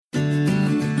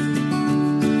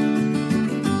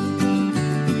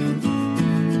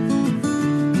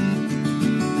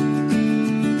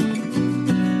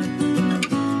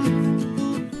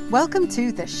Welcome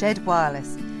to The Shed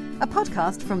Wireless, a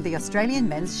podcast from the Australian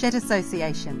Men's Shed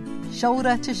Association,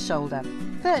 shoulder to shoulder,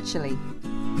 virtually.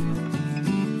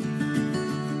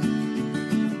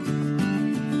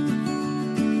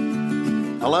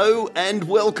 Hello and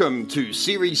welcome to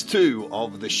Series 2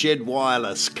 of The Shed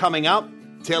Wireless. Coming up,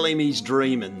 tell him he's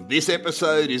dreaming. This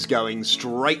episode is going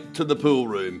straight to the pool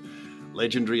room.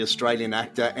 Legendary Australian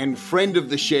actor and friend of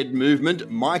the Shed movement,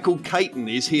 Michael Caton,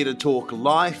 is here to talk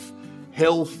life,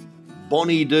 health,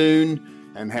 Bonnie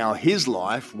Doon, and how his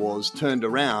life was turned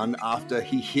around after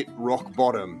he hit rock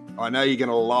bottom. I know you're going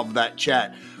to love that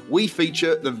chat. We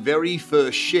feature the very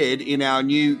first shed in our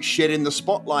new Shed in the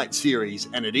Spotlight series,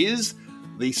 and it is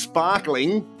the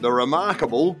sparkling, the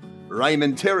remarkable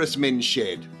Raymond Terrace Men's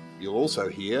Shed. You'll also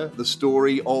hear the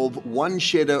story of one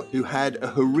shedder who had a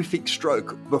horrific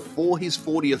stroke before his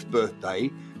 40th birthday,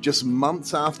 just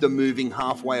months after moving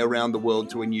halfway around the world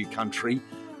to a new country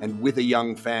and with a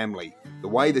young family. The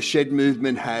way the Shed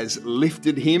movement has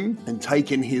lifted him and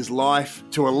taken his life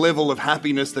to a level of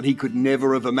happiness that he could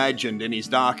never have imagined in his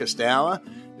darkest hour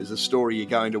is a story you're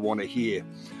going to want to hear.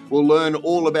 We'll learn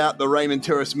all about the Raymond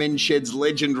Terrace Men's Shed's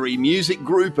legendary music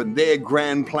group and their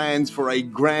grand plans for a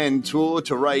grand tour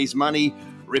to raise money.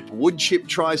 Rip Woodchip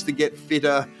tries to get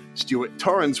fitter. Stuart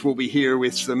Torrance will be here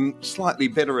with some slightly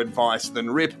better advice than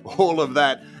Rip. All of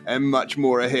that and much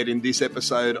more ahead in this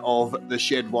episode of The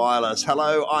Shed Wireless.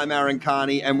 Hello, I'm Aaron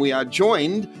Carney, and we are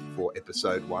joined for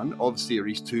episode 1 of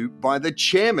series 2 by the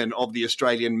chairman of the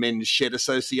Australian Men's Shed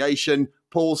Association,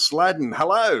 Paul Sladden.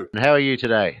 Hello. How are you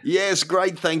today? Yes,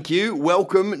 great, thank you.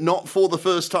 Welcome, not for the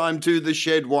first time, to The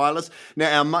Shed Wireless.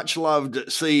 Now, our much-loved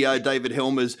CEO, David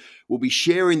Helmers, will be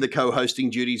sharing the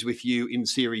co-hosting duties with you in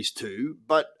Series 2.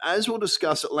 But as we'll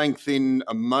discuss at length in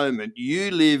a moment, you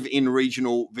live in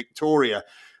regional Victoria.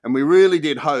 And we really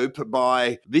did hope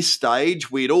by this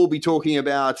stage we'd all be talking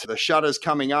about the shutters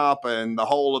coming up and the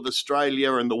whole of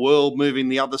Australia and the world moving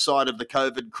the other side of the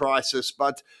COVID crisis.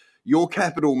 But your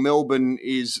capital, Melbourne,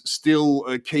 is still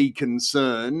a key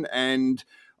concern. And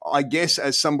I guess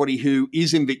as somebody who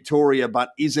is in Victoria but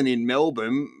isn't in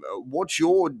Melbourne, what's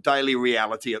your daily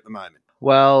reality at the moment?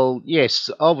 Well,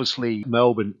 yes, obviously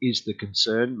Melbourne is the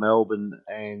concern. Melbourne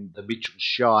and the Mitchell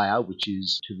Shire, which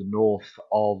is to the north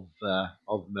of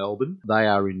Melbourne, they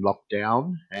are in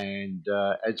lockdown. And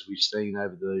as we've seen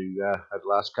over the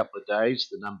last couple of days,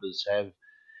 the numbers have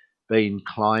been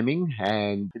climbing,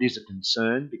 and it is a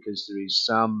concern because there is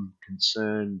some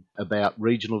concern about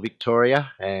regional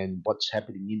Victoria and what's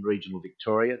happening in regional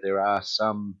Victoria. There are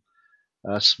some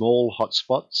small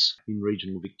hotspots in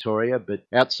regional Victoria, but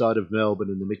outside of Melbourne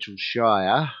and the Mitchell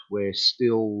Shire, we're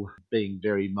still being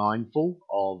very mindful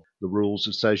of the rules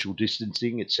of social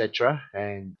distancing, etc.,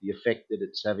 and the effect that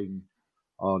it's having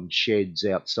on sheds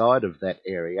outside of that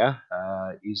area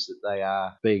is that they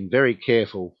are being very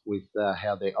careful with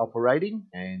how they're operating,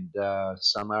 and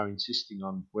some are insisting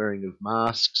on wearing of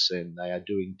masks, and they are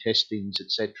doing testings,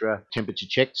 etc., temperature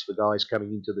checks for guys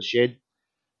coming into the shed.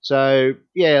 So,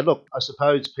 yeah, look, I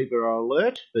suppose people are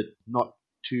alert, but not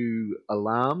too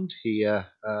alarmed here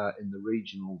in the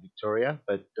regional Victoria.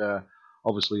 But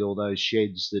obviously all those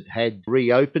sheds that had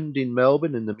reopened in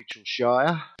Melbourne and the Mitchell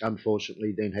Shire,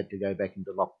 unfortunately then had to go back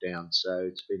into lockdown. So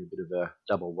it's been a bit of a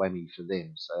double whammy for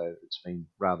them. So it's been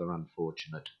rather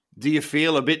unfortunate. Do you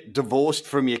feel a bit divorced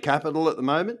from your capital at the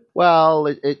moment? Well,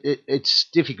 it's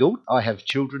difficult. I have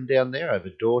children down there. I have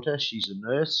a daughter. She's a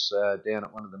nurse down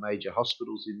at one of the major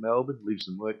hospitals in Melbourne, lives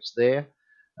and works there.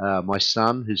 My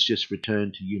son has just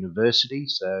returned to university,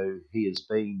 so he has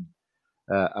been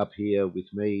up here with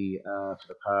me for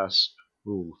the past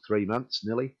 3 months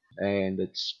nearly. And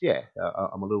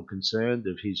I'm a little concerned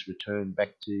of his return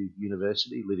back to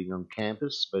university, living on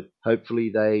campus, but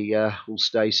hopefully they will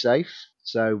stay safe.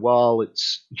 So while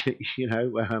it's,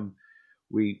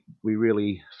 we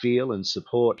really feel and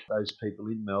support those people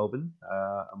in Melbourne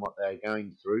and what they're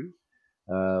going through,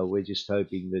 we're just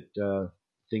hoping that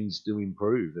things do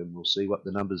improve, and we'll see what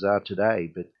the numbers are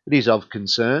today. But it is of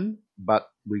concern, but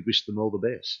we wish them all the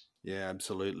best. Yeah,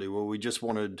 absolutely. Well, we just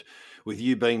wanted, with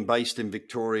you being based in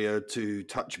Victoria, to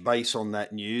touch base on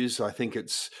that news. I think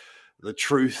it's the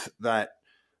truth that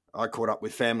I caught up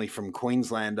with family from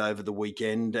Queensland over the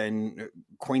weekend, and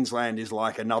Queensland is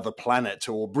like another planet,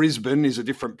 or Brisbane is a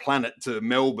different planet to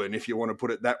Melbourne, if you want to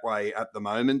put it that way at the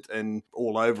moment. And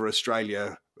all over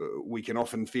Australia, we can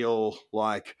often feel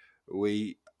like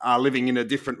we are living in a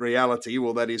different reality.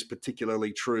 Well, that is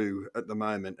particularly true at the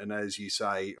moment. And as you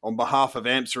say, on behalf of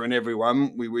AMSA and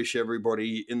everyone, we wish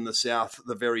everybody in the south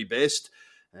the very best,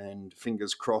 and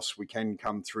fingers crossed we can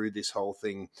come through this whole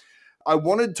thing. I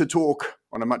wanted to talk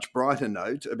on a much brighter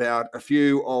note about a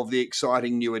few of the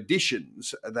exciting new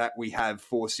additions that we have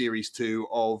for Series 2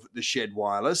 of the Shed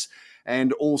Wireless,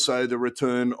 and also the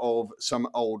return of some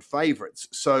old favourites.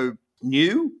 So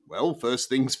new, well, first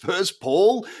things first,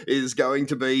 Paul is going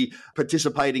to be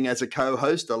participating as a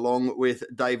co-host along with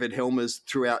David Helmers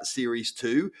throughout Series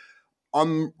 2.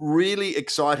 I'm really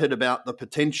excited about the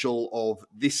potential of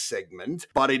this segment,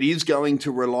 but it is going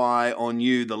to rely on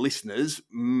you, the listeners,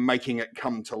 making it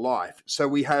come to life. So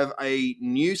we have a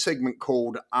new segment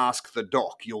called Ask the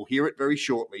Doc. You'll hear it very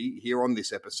shortly here on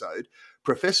this episode.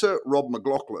 Professor Rob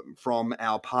McLaughlin from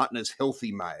our partners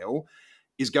Healthy Mail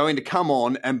is going to come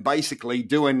on and basically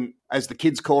do as the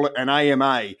kids call it, an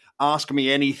AMA, Ask Me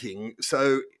Anything.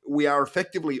 So we are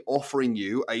effectively offering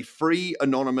you a free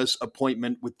anonymous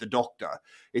appointment with the doctor.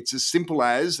 It's as simple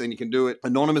as, and you can do it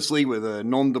anonymously with a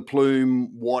nom de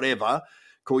plume, whatever,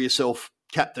 call yourself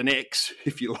Captain X,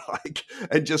 if you like,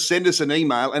 and just send us an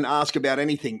email and ask about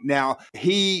anything. Now,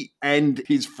 he and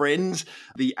his friends,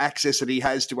 the access that he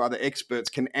has to other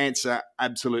experts, can answer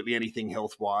absolutely anything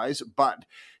health-wise, but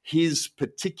his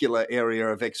particular area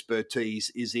of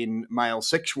expertise is in male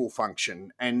sexual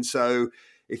function. And so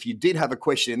if you did have a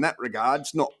question in that regard,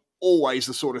 it's not always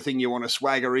the sort of thing you want to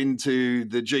swagger into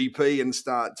the GP and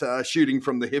start shooting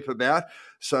from the hip about.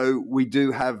 So we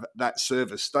do have that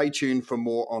service. Stay tuned for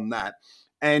more on that.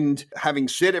 And having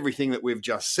said everything that we've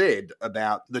just said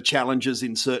about the challenges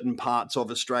in certain parts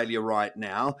of Australia right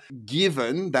now,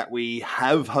 given that we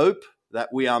have hope that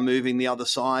we are moving the other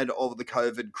side of the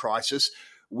COVID crisis,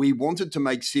 we wanted to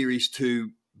make Series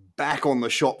 2 back on the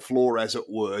shop floor, as it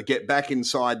were, get back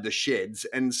inside the sheds.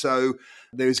 And so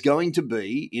there's going to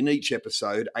be, in each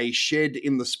episode, a Shed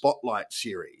in the Spotlight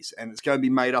series. And it's going to be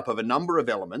made up of a number of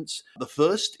elements. The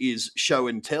first is Show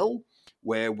and Tell,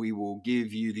 where we will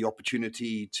give you the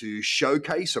opportunity to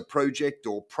showcase a project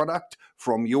or product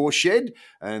from your shed,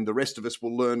 and the rest of us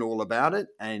will learn all about it,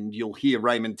 and you'll hear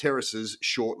Raymond Terrace's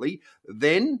shortly.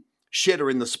 Then Shedder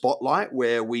in the Spotlight,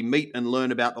 where we meet and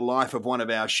learn about the life of one of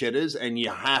our shedders, and you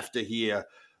have to hear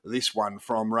this one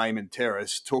from Raymond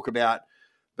Terrace. Talk about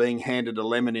being handed a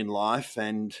lemon in life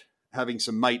and having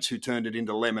some mates who turned it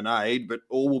into lemonade, but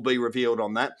all will be revealed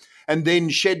on that. And then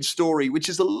Shed Story, which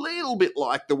is a little bit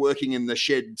like the Working in the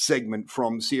Shed segment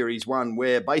from Series 1,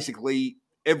 where basically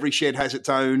every shed has its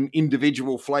own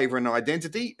individual flavour and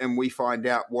identity, and we find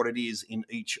out what it is in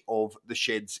each of the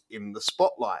sheds in the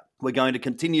spotlight. We're going to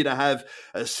continue to have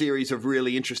a series of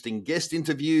really interesting guest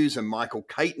interviews, and Michael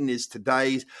Caton is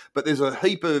today's, but there's a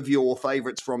heap of your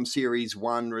favourites from Series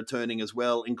 1 returning as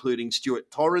well, including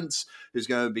Stuart Torrance, who's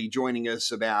going to be joining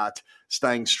us about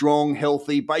staying strong,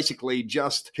 healthy, basically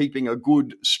just keeping a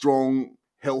good, strong,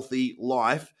 healthy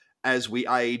life as we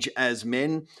age as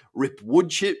men. Rip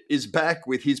Woodchip is back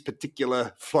with his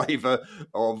particular flavour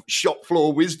of shop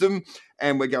floor wisdom,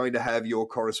 and we're going to have your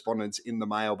correspondence in the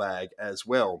mailbag as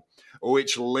well,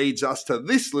 which leads us to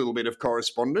this little bit of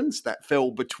correspondence that fell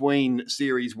between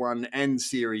Series 1 and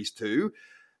Series 2.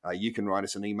 You can write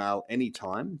us an email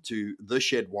anytime to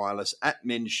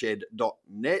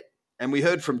theshedwireless@mensshed.net. And we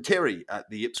heard from Terry at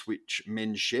the Ipswich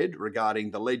Men's Shed regarding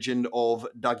the legend of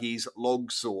Dougie's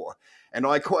log saw. And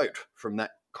I quote from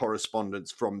that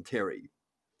correspondence from Terry.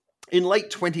 In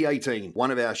late 2018, one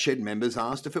of our shed members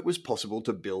asked if it was possible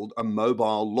to build a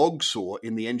mobile log saw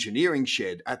in the engineering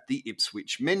shed at the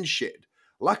Ipswich Men's Shed.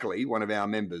 Luckily, one of our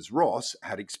members, Ross,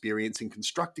 had experience in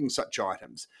constructing such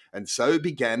items, and so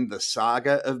began the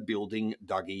saga of building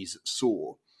Dougie's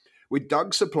saw. With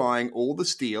Doug supplying all the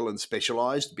steel and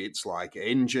specialised bits like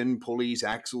engine, pulleys,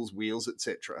 axles, wheels,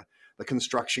 etc., the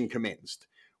construction commenced,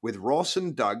 with Ross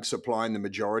and Doug supplying the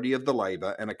majority of the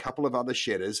labour and a couple of other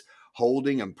shedders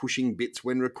holding and pushing bits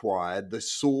when required. The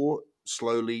saw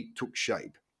slowly took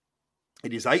shape.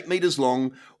 It is 8 metres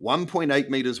long, 1.8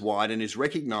 metres wide, and is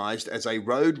recognised as a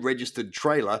road-registered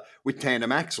trailer with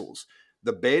tandem axles.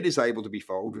 The bed is able to be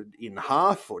folded in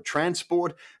half for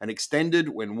transport and extended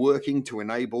when working to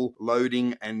enable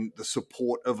loading and the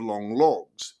support of long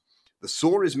logs. The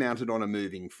saw is mounted on a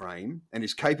moving frame and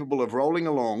is capable of rolling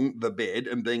along the bed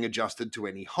and being adjusted to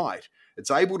any height.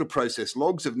 It's able to process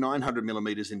logs of 900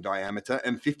 millimetres in diameter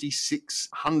and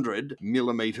 5,600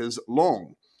 millimetres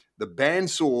long. The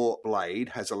bandsaw blade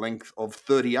has a length of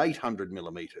 3,800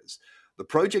 millimetres. The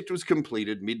project was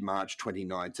completed mid-March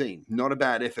 2019. Not a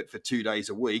bad effort for 2 days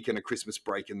a week and a Christmas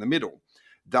break in the middle.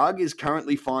 Doug is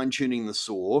currently fine-tuning the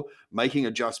saw, making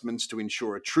adjustments to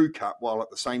ensure a true cut while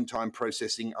at the same time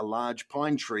processing a large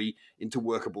pine tree into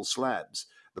workable slabs.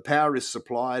 The power is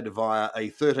supplied via a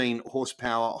 13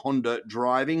 horsepower Honda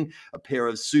driving, a pair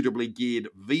of suitably geared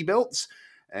V-belts,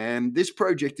 And this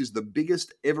project is the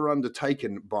biggest ever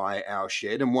undertaken by our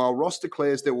shed. And while Ross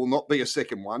declares there will not be a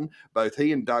second one, both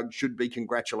he and Doug should be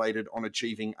congratulated on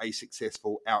achieving a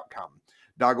successful outcome.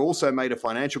 Doug also made a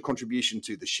financial contribution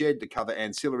to the shed to cover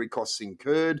ancillary costs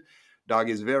incurred. Doug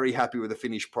is very happy with the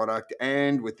finished product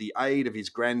and, with the aid of his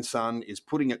grandson, is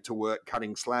putting it to work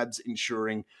cutting slabs,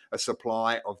 ensuring a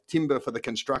supply of timber for the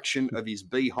construction of his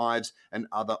beehives and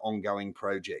other ongoing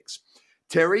projects.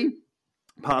 Terry,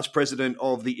 past president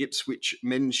of the Ipswich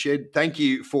Men's Shed, thank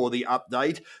you for the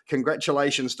update.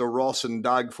 Congratulations to Ross and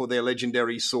Doug for their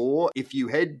legendary saw. If you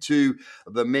head to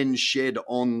the Men's Shed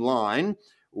online,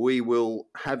 we will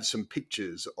have some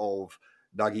pictures of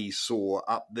Dougie's saw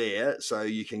up there so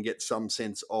you can get some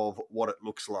sense of what it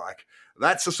looks like.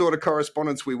 That's the sort of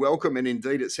correspondence we welcome, and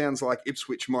indeed it sounds like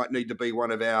Ipswich might need to be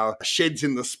one of our sheds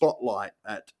in the spotlight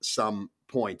at some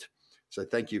point. So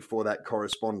thank you for that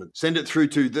correspondence. Send it through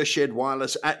to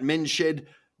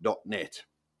theshedwireless@menshed.net.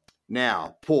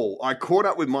 Now, Paul, I caught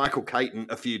up with Michael Caton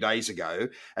a few days ago,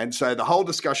 and so the whole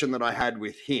discussion that I had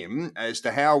with him as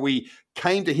to how we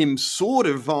came to him sort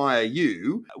of via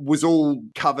you was all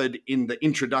covered in the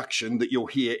introduction that you'll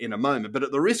hear in a moment. But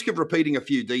at the risk of repeating a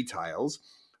few details,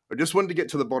 I just wanted to get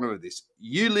to the bottom of this.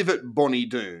 You live at Bonnie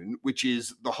Doon, which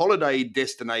is the holiday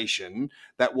destination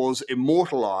that was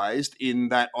immortalised in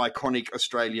that iconic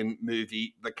Australian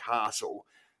movie, The Castle.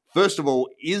 First of all,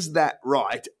 is that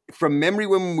right? From memory,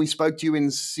 when we spoke to you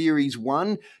in Series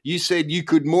 1, you said you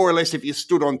could more or less, if you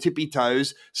stood on tippy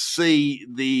toes, see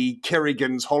the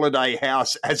Kerrigan's holiday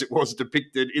house as it was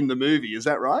depicted in the movie. Is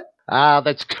that right?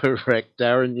 That's correct,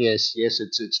 Darren. Yes,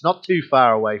 it's not too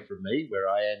far away from me, where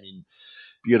I am in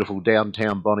beautiful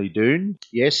downtown Bonnie Doon.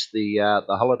 Yes, the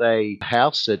holiday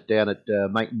house down at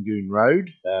Maitengoon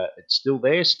Road, it's still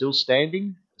there, still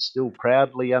standing, still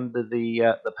proudly under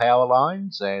the power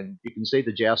lines, and you can see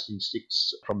the jousting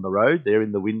sticks from the road there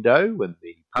in the window, and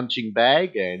the punching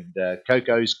bag, and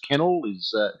Coco's kennel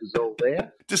is all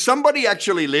there. Does somebody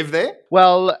actually live there?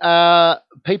 Well,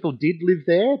 people did live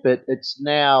there, but it's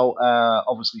now,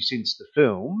 obviously since the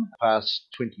film, past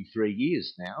 23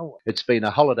 years now, it's been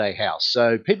a holiday house,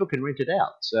 so people can rent it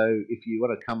out. So if you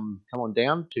want to come on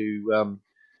down to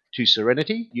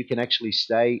Serenity, you can actually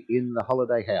stay in the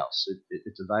holiday house.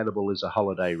 It's available as a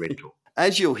holiday rental.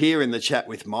 As you'll hear in the chat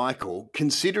with Michael,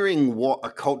 considering what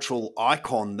a cultural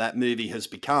icon that movie has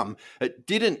become, it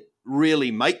didn't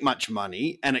really make much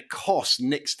money and it cost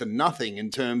next to nothing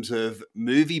in terms of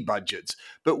movie budgets.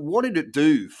 But what did it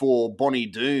do for Bonnie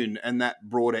Doon and that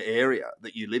broader area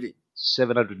that you live in?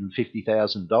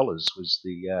 $750,000 was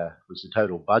the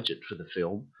total budget for the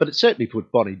film, but it certainly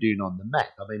put Bonnie Doon on the map.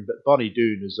 I mean, but Bonnie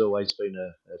Doon has always been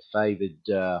a favoured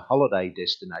holiday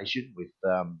destination, with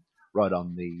right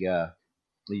on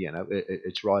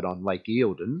it's right on Lake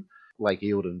Eildon. Lake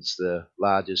Eildon's the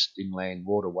largest inland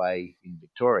waterway in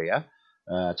Victoria.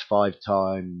 It's 5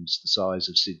 times the size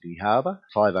of Sydney Harbour,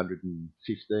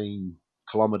 515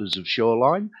 kilometres of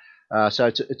shoreline. So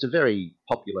it's a very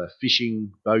popular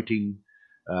fishing, boating,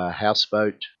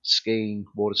 houseboat, skiing,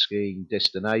 water skiing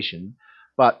destination.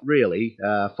 But really,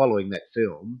 following that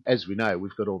film, as we know,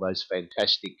 we've got all those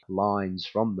fantastic lines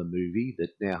from the movie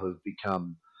that now have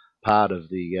become part of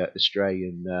the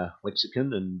Australian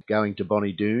lexicon, and going to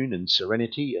Bonnie Doon and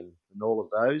Serenity and all of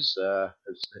those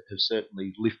have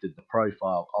certainly lifted the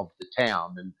profile of the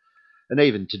town. And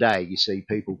even today, you see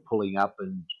people pulling up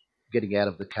and getting out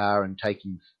of the car and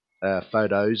taking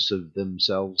photos of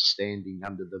themselves standing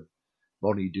under the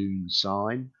Bonnie Doon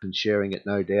sign and sharing it,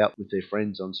 no doubt, with their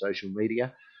friends on social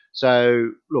media.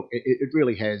 So, look, it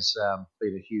really has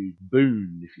been a huge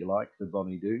boon, if you like, for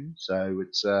Bonnie Doon. So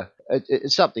it's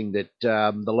something that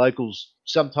the locals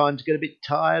sometimes get a bit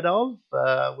tired of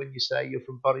when you say you're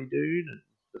from Bonnie Doon, and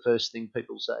the first thing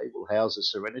people say, well, how's the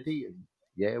Serenity? And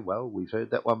yeah, well, we've heard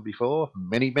that one before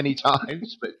many, many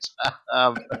times, but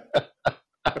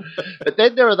but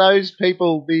then there are those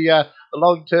people, the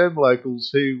long-term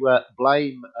locals, who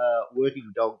blame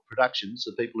Working Dog Productions,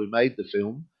 the people who made the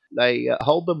film. They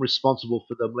hold them responsible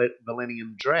for the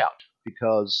Millennium Drought,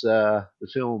 because the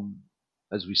film,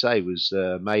 as we say, was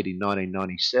made in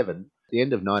 1997. At the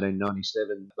end of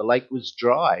 1997, the lake was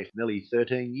dry for nearly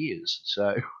 13 years.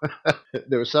 So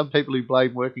there are some people who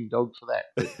blame Working Dog for that.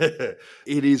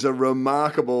 It is a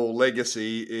remarkable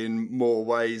legacy in more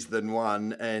ways than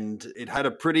one, and it had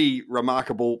a pretty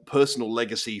remarkable personal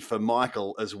legacy for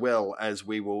Michael as well, as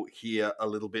we will hear a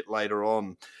little bit later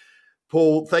on.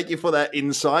 Paul, thank you for that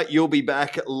insight. You'll be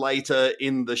back later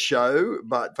in the show,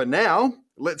 but for now,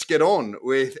 let's get on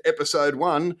with episode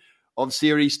 1 of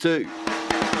Series 2.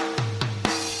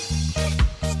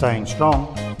 Staying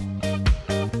strong.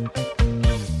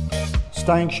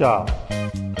 staying sharp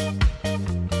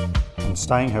and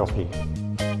staying healthy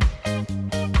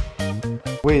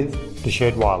with the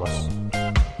Shed Wireless.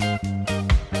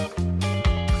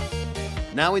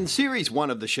 Now, in Series 1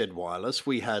 of the Shed Wireless,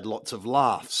 we had lots of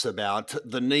laughs about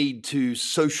the need to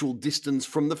social distance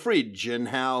from the fridge and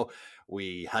how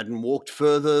we hadn't walked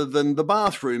further than the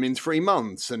bathroom in 3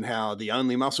 months and how the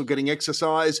only muscle getting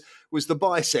exercise was the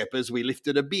bicep as we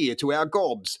lifted a beer to our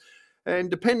gobs.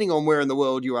 And depending on where in the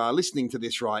world you are listening to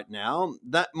this right now,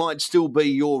 that might still be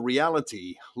your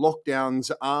reality.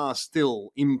 Lockdowns are still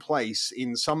in place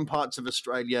in some parts of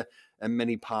Australia and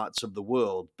many parts of the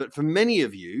world. But for many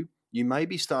of you, you may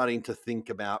be starting to think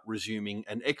about resuming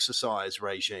an exercise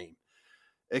regime.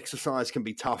 Exercise can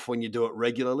be tough when you do it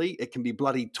regularly. It can be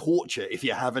bloody torture if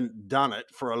you haven't done it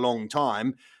for a long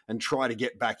time and try to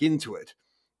get back into it.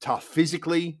 Tough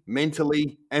physically,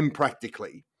 mentally, and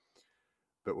practically.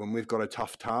 But when we've got a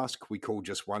tough task, we call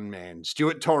just one man.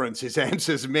 Stuart Torrance is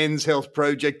AMSA's Men's Health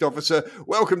Project Officer.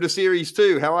 Welcome to Series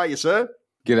 2. How are you, sir?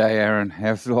 G'day, Aaron.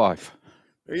 How's life?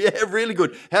 Yeah, really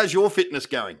good. How's your fitness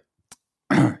going?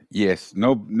 Yes,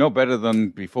 no better than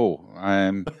before.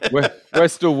 We're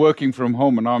still working from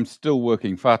home, and I'm still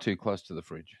working far too close to the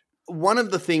fridge. One of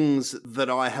the things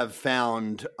that I have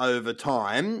found over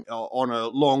time on a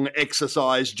long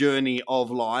exercise journey of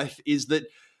life is that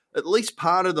at least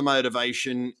part of the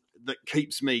motivation that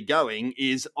keeps me going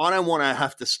is I don't want to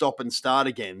have to stop and start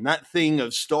again. That thing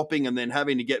of stopping and then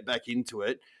having to get back into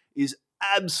it is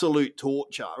absolute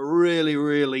torture, really,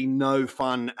 really no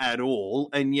fun at all.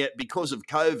 And yet, because of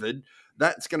COVID,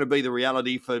 that's going to be the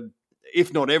reality for,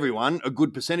 if not everyone, a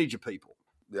good percentage of people.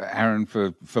 Aaron,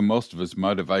 for most of us,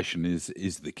 motivation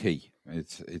is the key.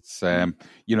 It's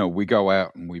we go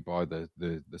out and we buy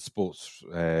the sports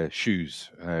shoes,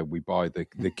 we buy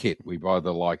the kit, we buy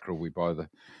the Lycra,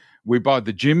 we buy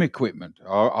the gym equipment.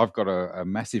 I've got a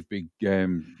massive big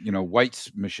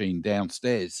weights machine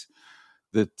downstairs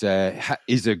that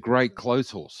is a great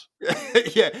clothes horse.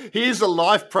 Yeah, here's a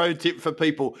life pro tip for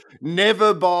people.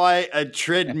 Never buy a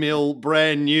treadmill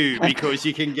brand new because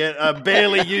you can get a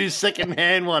barely used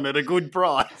second-hand one at a good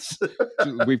price.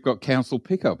 We've got council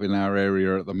pickup in our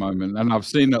area at the moment, and I've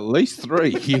seen at least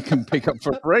 3 you can pick up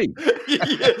for free. Yeah,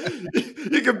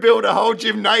 you can build a whole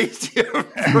gymnasium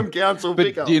from council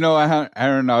pickup. Do you know,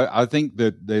 Aaron, I think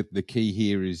that the key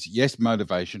here is, yes,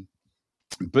 motivation,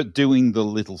 but doing the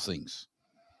little things.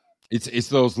 It's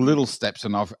those little steps,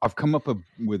 and I've come up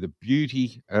with a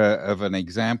beauty of an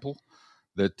example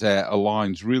that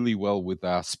aligns really well with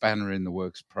our Spanner in the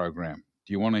Works program.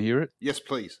 Do you want to hear it? Yes,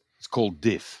 please. It's called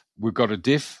DIF. We've got a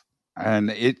DIF,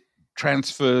 and it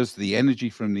transfers the energy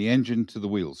from the engine to the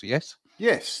wheels, yes?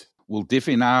 Yes. Well, DIF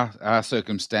in our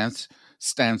circumstance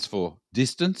stands for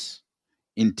distance,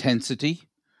 intensity,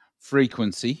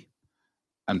 frequency,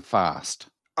 and fast.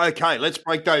 Okay, let's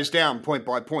break those down point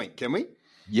by point, can we?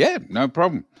 Yeah, no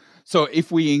problem. So if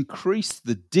we increase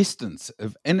the distance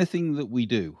of anything that we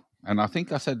do, and I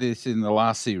think I said this in the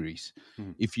last series,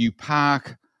 if you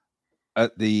park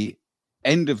at the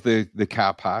end of the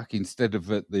car park instead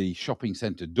of at the shopping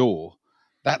centre door,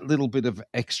 that little bit of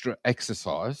extra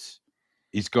exercise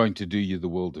is going to do you the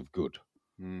world of good.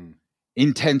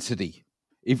 Intensity.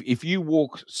 If you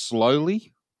walk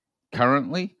slowly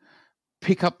currently,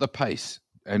 pick up the pace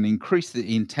and increase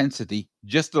the intensity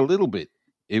just a little bit.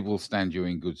 It will stand you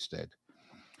in good stead.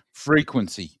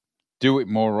 Frequency, do it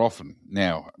more often.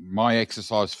 Now, my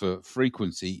exercise for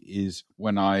frequency is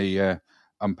when I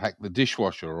unpack the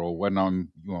dishwasher or when I'm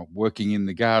working in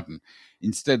the garden.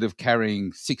 Instead of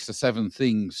carrying 6 or 7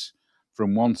 things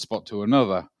from one spot to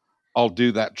another, I'll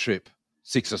do that trip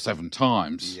 6 or 7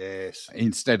 times. Yes.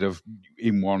 Instead of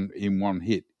in one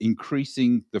hit,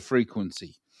 increasing the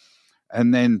frequency.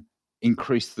 And then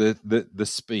increase the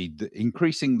speed,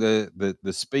 increasing the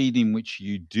speed in which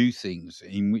you do things,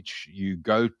 in which you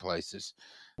go places,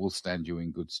 will stand you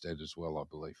in good stead as well, I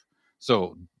believe.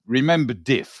 So remember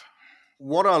DIF.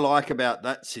 What I like about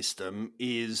that system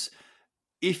is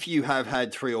if you have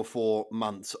had 3 or 4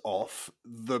 months off,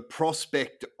 the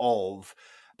prospect of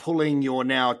pulling your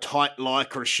now tight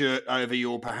Lycra shirt over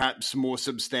your perhaps more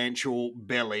substantial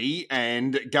belly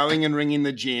and going and ringing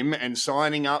the gym and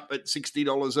signing up at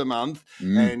 $60 a month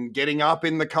and getting up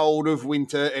in the cold of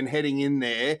winter and heading in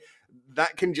there,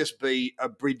 that can just be a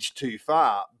bridge too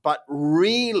far. But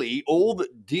really, all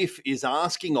that DIF is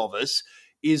asking of us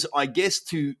is, I guess,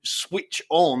 to switch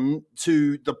on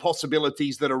to the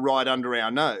possibilities that are right under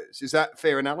our nose. Is that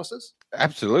fair analysis?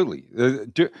 Absolutely.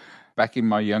 Back in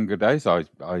my younger days, I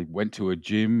went to a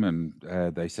gym and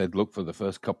they said, look, for the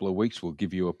first couple of weeks, we'll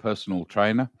give you a personal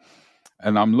trainer.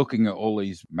 And I'm looking at all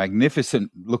these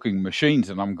magnificent looking machines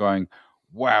and I'm going,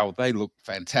 wow, they look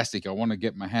fantastic. I want to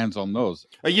get my hands on those.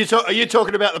 Are you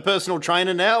talking about the personal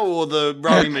trainer now or the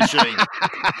rowing machine?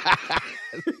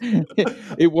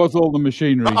 It was all the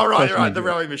machinery. Oh, right, the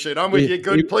rowing machine. I'm with you.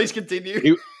 Good. Please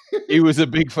continue. He was a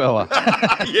big fella.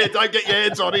 Yeah, don't get your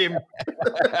hands on him.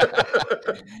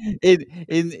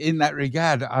 In that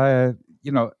regard,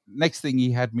 next thing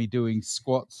he had me doing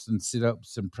squats and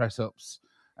sit-ups and press-ups.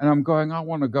 And I'm going, I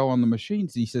want to go on the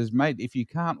machines. He says, mate, if you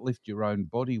can't lift your own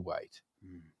body weight,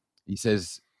 he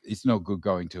says, it's no good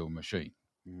going to a machine.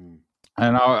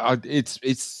 And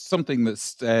it's something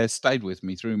that's stayed with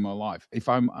me through my life. If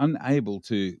I'm unable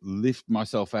to lift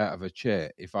myself out of a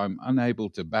chair, if I'm unable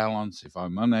to balance, if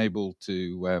I'm unable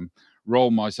to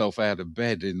roll myself out of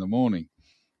bed in the morning,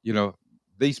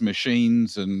 these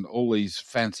machines and all these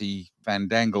fancy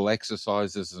fandangle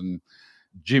exercises and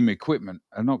gym equipment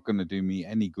are not going to do me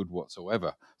any good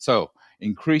whatsoever. So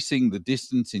increasing the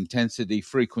distance, intensity,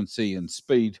 frequency and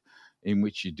speed in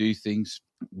which you do things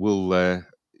will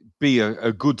be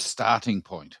a good starting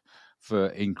point for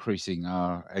increasing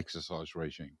our exercise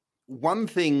regime. One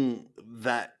thing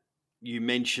that you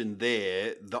mentioned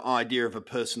there, the idea of a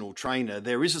personal trainer,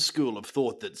 there is a school of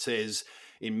thought that says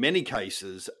in many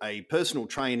cases, a personal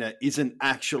trainer isn't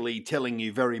actually telling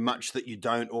you very much that you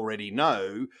don't already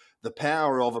know. The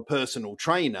power of a personal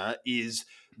trainer is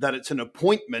that it's an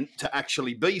appointment to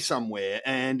actually be somewhere.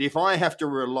 And if I have to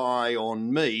rely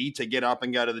on me to get up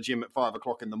and go to the gym at 5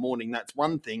 o'clock in the morning, that's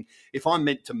one thing. If I'm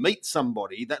meant to meet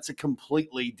somebody, that's a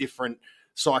completely different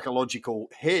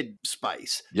psychological head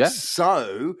space. Yeah.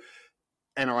 So,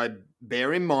 and I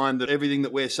bear in mind that everything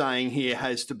that we're saying here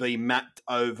has to be mapped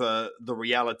over the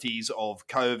realities of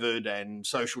COVID and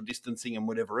social distancing and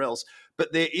whatever else.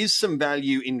 But there is some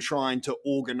value in trying to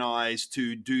organise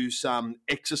to do some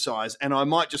exercise. And I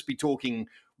might just be talking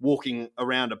walking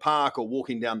around a park or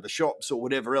walking down the shops or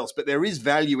whatever else. But there is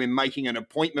value in making an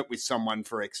appointment with someone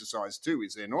for exercise too,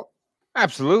 is there not?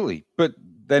 Absolutely. But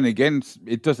then again,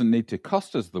 it doesn't need to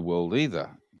cost us the world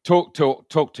either. Talk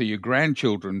to your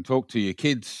grandchildren, talk to your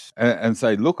kids and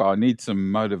say, look, I need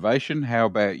some motivation. How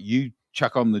about you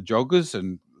chuck on the joggers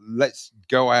and let's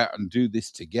go out and do this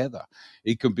together?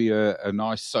 It could be a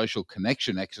nice social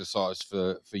connection exercise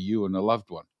for you and a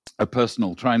loved one. A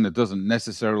personal trainer doesn't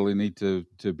necessarily need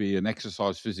to be an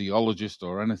exercise physiologist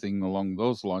or anything along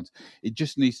those lines. It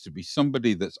just needs to be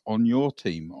somebody that's on your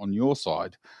team, on your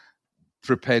side,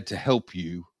 prepared to help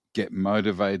you get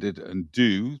motivated and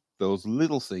do those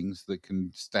little things that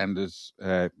can stand us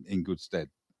in good stead.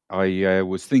 I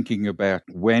was thinking about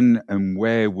when and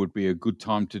where would be a good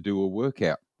time to do a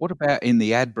workout. What about in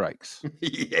the ad breaks?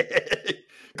 Yeah.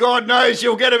 God knows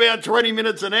you'll get about 20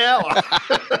 minutes an hour.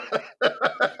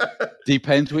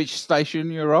 Depends which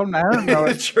station you're on, Aaron.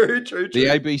 No, True. The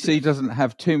ABC doesn't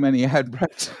have too many ad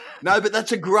breaks. No, but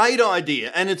that's a great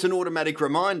idea. And it's an automatic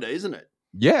reminder, isn't it?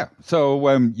 Yeah. So,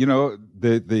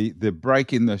 the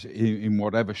break in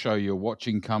whatever show you're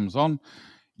watching comes on,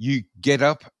 you get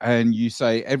up and you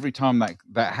say, every time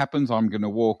that happens, I'm going to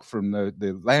walk from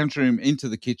the lounge room into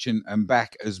the kitchen and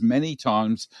back as many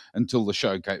times until the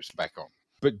show goes back on.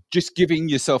 But just giving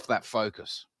yourself that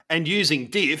focus. And using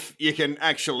Diff, you can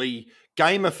actually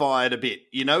gamify it a bit.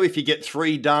 If you get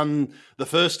 3 done the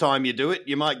first time you do it,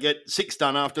 you might get 6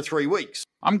 done after 3 weeks.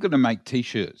 I'm going to make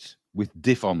T-shirts with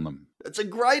Diff on them. It's a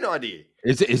great idea.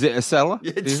 Is it a seller?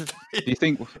 Do you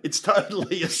think it's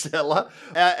totally a seller?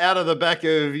 Out of the back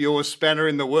of your Spanner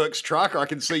in the Works truck, I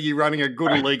can see you running a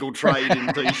good illegal trade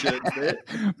in T-shirts there.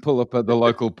 Pull up at the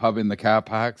local pub in the car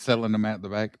park, selling them out the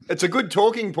back. It's a good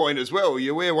talking point as well.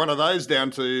 You wear one of those down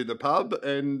to the pub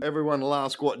and everyone will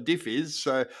ask what Diff is.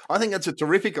 So I think that's a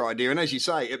terrific idea. And as you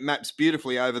say, it maps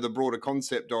beautifully over the broader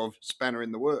concept of Spanner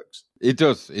in the Works. It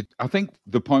does. I think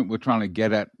the point we're trying to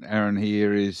get at, Aaron,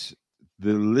 here is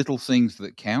the little things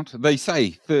that count. They say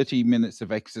 30 minutes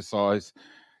of exercise,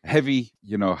 heavy,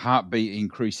 heartbeat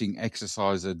increasing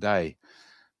exercise a day.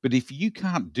 But if you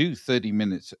can't do 30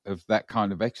 minutes of that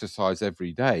kind of exercise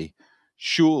every day,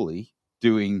 surely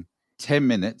doing 10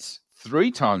 minutes 3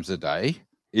 times a day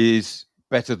is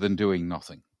better than doing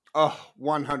nothing. Oh,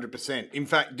 100%. In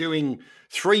fact, doing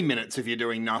 3 minutes if you're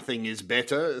doing nothing is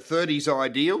better. 30's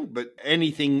ideal, but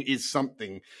anything is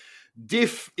something.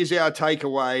 Diff is our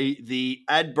takeaway. The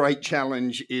ad break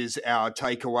challenge is our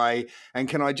takeaway. And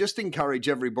can I just encourage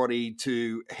everybody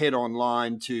to head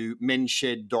online to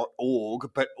mensshed.org,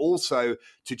 but also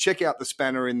to check out the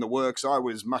Spanner in the Works. I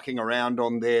was mucking around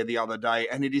on there the other day,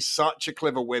 and it is such a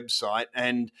clever website,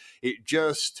 and it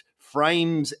just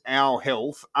frames our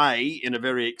health, A, in a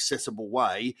very accessible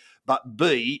way, but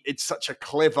B, it's such a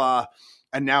clever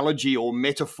analogy or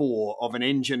metaphor of an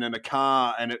engine and a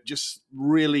car, and it just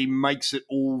really makes it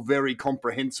all very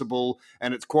comprehensible,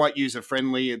 and it's quite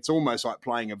user-friendly. It's almost like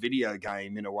playing a video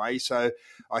game in a way, so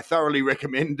I thoroughly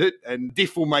recommend it, and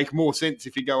Diff will make more sense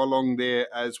if you go along there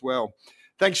as well.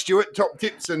 Thanks, Stuart. Top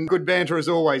tips and good banter as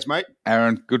always, mate.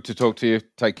 Aaron, good to talk to you.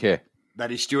 Take care. That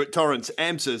is Stuart Torrance,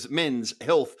 AMSA's Men's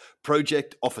Health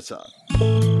Project Officer.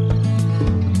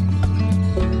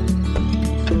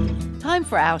 Time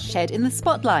for our Shed in the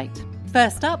Spotlight.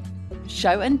 First up,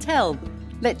 Show and Tell.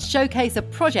 Let's showcase a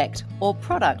project or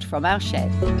product from our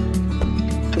shed.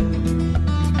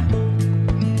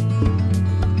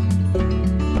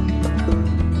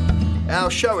 Our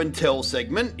Show and Tell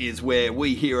segment is where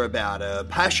we hear about a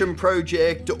passion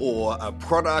project or a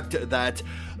product that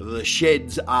the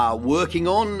sheds are working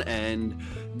on and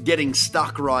getting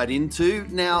stuck right into.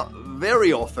 Now,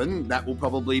 very often that will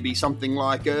probably be something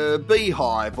like a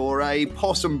beehive or a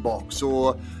possum box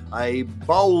or a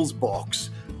bowls box,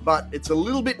 but it's a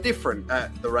little bit different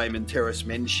at the Raymond Terrace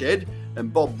Men's Shed,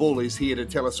 and Bob Bull is here to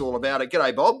tell us all about it.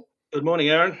 G'day, Bob. Good morning,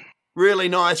 Aaron. Really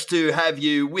nice to have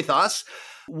you with us.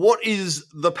 What is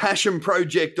the passion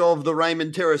project of the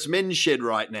Raymond Terrace Men's Shed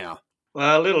right now?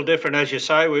 Well, a little different, as you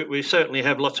say. We certainly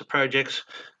have lots of projects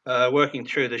working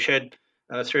through the shed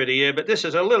through the year, but this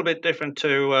is a little bit different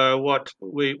to what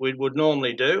we would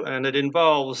normally do, and it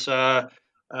involves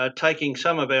taking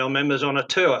some of our members on a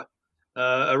tour,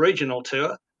 a regional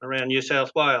tour around New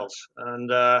South Wales.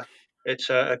 And it's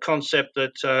a concept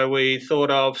that we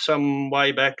thought of some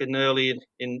way back in early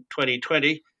in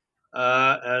 2020,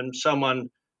 and someone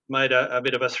made a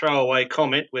bit of a throwaway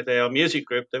comment with our music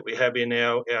group that we have in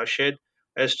our shed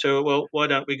as to, well, why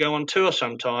don't we go on tour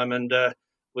sometime? And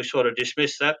we sort of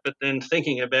dismissed that, but then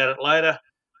thinking about it later,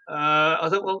 I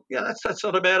thought, well, yeah, that's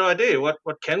not a bad idea. What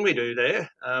can we do there?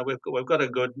 We've got a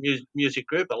good music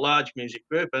group, a large music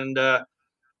group,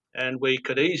 and we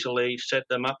could easily set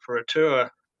them up for a tour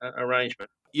arrangement.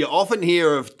 You often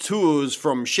hear of tours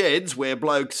from sheds where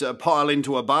blokes pile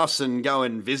into a bus and go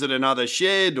and visit another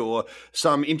shed or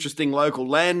some interesting local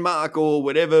landmark or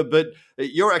whatever, but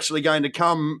you're actually going to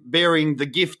come bearing the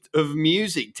gift of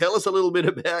music. Tell us a little bit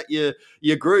about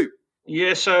your group.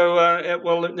 Yeah, so,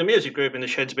 well, the music group in the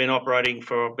shed's been operating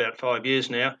for about 5 years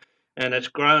now, and it's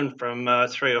grown from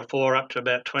 3 or 4 up to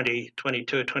about 20,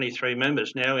 22, 23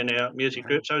 members now in our music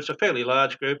group. So it's a fairly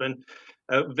large group, and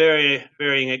very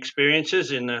varying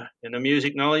experiences in the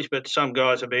music knowledge, but some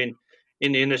guys have been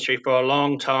in the industry for a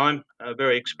long time,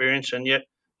 very experienced, and yet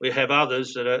we have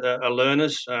others that are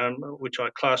learners, which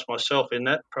I class myself in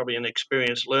that, probably an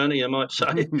experienced learner, you might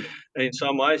say, in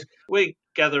some ways. We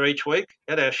gather each week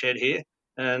at our shed here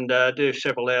and do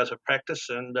several hours of practice,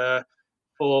 and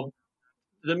for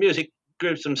the music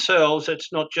groups themselves,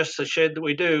 it's not just the shed that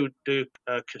we do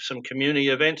some community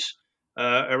events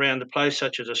around the place,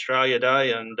 such as Australia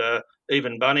Day and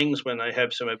even Bunnings. When they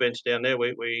have some events down there,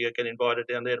 we get invited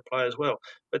down there to play as well.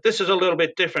 But this is a little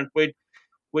bit different. We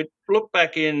look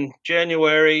back in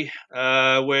January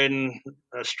when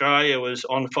Australia was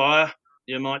on fire,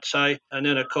 you might say, and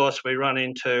then of course we run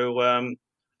into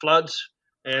floods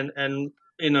and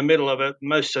in the middle of a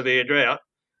most severe drought.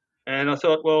 And I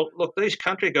thought, well, look, these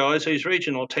country guys, these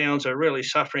regional towns are really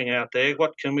suffering out there.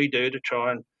 What can we do to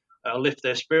try and lift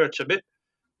their spirits a bit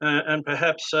and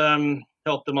perhaps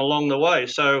help them along the way?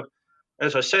 So,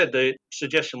 as I said, the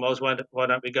suggestion was, why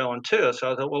don't we go on tour?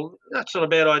 So I thought, well, that's not a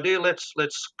bad idea. Let's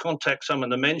contact some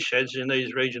of the men's sheds in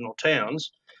these regional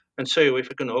towns and see if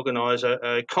we can organise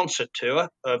a concert tour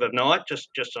overnight,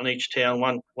 just on each town,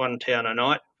 one town a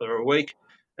night for a week,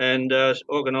 and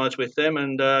organise with them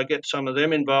and get some of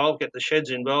them involved, get the sheds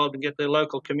involved, and get their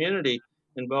local community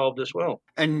involved as well.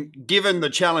 And given the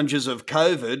challenges of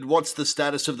COVID, what's the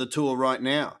status of the tour right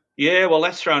now? Yeah, well,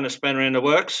 that's thrown a spanner in the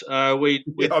works. I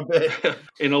bet.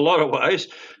 In a lot of ways,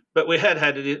 but we had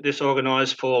this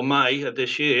organised for May of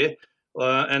this year,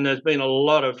 and there's been a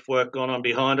lot of work gone on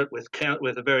behind it with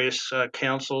the various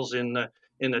councils in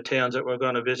the towns that we're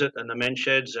going to visit and the men's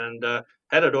sheds, and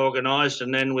had it organised.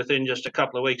 And then within just a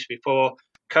couple of weeks before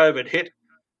COVID hit,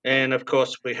 and of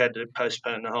course we had to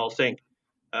postpone the whole thing.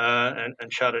 And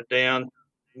shut it down.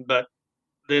 But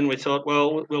then we thought,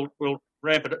 well, we'll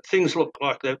ramp it up. Things look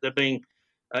like they've been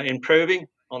improving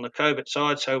on the COVID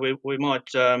side, so we might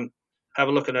have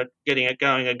a look at it, getting it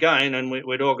going again, and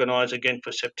we'd organise again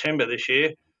for September this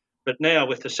year. But now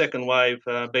with the second wave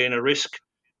being a risk,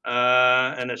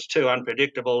 and it's too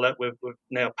unpredictable, that we've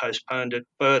now postponed it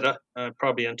further,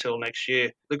 probably until next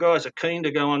year. The guys are keen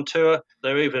to go on tour.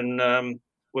 They're even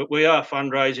we are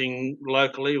fundraising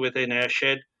locally within our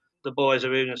shed. The boys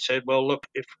have even said, well, look,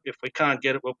 if we can't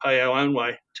get it, we'll pay our own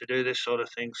way to do this sort of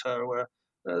thing. So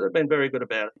they've been very good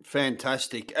about it.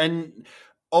 Fantastic. And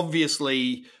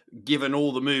obviously, given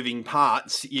all the moving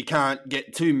parts, you can't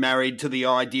get too married to the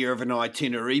idea of an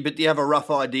itinerary, but do you have a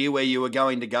rough idea where you were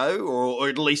going to go, or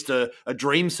at least a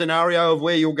dream scenario of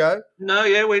where you'll go? No,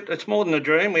 yeah, it's more than a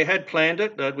dream. We had planned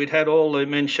it. We'd had all the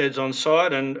men's sheds on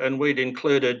site, and we'd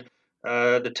included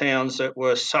the towns that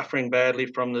were suffering badly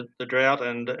from the drought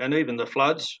and even the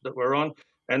floods that were on.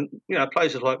 And,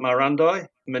 places like Murrundi,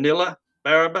 Manila,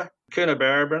 Barraba,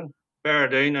 Coonabarabran,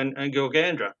 Barradine and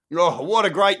Gilgandra. Oh, what a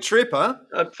great trip, huh?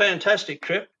 A fantastic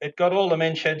trip. It got all the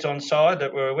men's sheds on side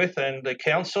that we were with and the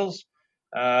councils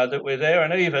that were there,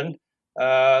 and even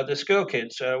the school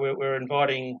kids. We're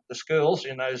inviting the schools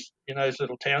in those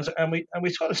little towns, and we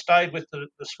sort of stayed with the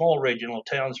small regional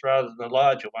towns rather than the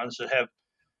larger ones that have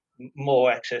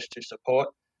more access to support.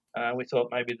 We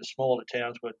thought maybe the smaller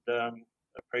towns would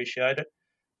appreciate it.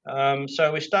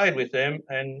 So we stayed with them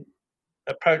and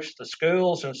approached the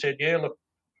schools and said, yeah, look,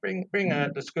 bring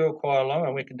the school choir along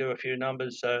and we can do a few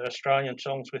numbers, Australian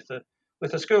songs with the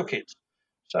school kids.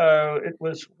 So it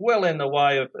was well in the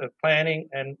way of planning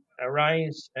and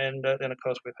arranged, and then, of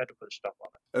course, we've had to put a stop on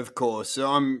it. Of course.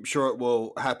 I'm sure it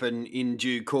will happen in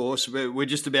due course. We're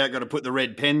just about going to put the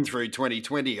red pen through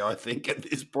 2020, I think, at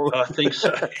this point. I think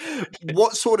so.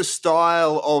 What sort of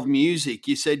style of music?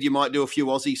 You said you might do a few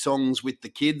Aussie songs with the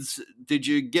kids. Did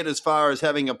you get as far as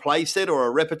having a play set or a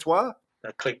repertoire?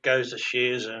 Click Goes the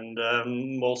Shears and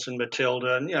Waltz and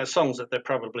Matilda, and songs that they're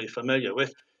probably familiar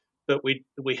with. But we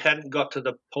hadn't got to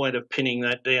the point of pinning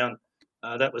that down.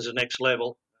 That was the next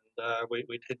level.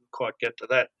 We didn't quite get to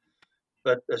that.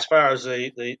 But as far as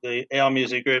our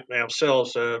music group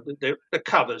ourselves, the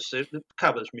covers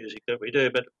music that we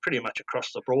do, but pretty much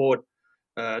across the board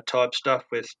type stuff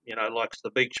with, like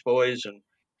the Beach Boys and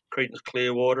Creedence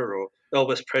Clearwater or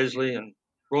Elvis Presley and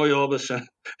Roy Orbison,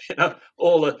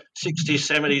 all the 60s,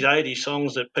 70s, 80s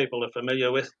songs that people are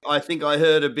familiar with. I think I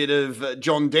heard a bit of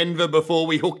John Denver before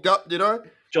we hooked up, did I?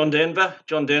 John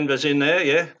Denver's in there,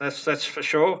 yeah, that's for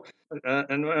sure.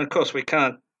 And of course we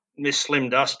can't miss Slim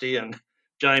Dusty and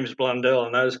James Blundell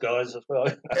and those guys as well.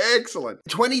 Excellent.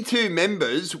 22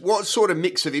 members. What sort of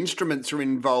mix of instruments are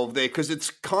involved there? Because it's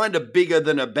kind of bigger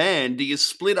than a band. Do you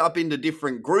split up into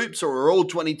different groups, or are all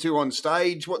 22 on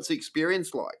stage? What's the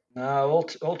experience like? No,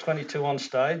 all 22 on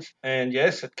stage. And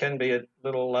yes, it can be a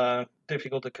little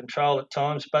difficult to control at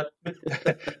times, but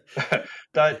it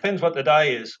depends what the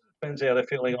day is. Depends how they're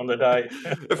feeling on the day.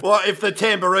 If the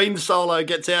tambourine solo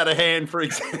gets out of hand, for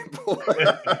example.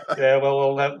 Yeah,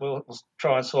 well, we'll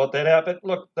try and sort that out. But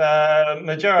look, the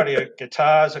majority of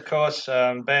guitars, of course,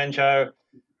 banjo,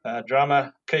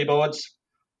 drummer, keyboards,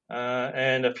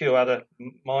 and a few other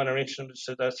minor instruments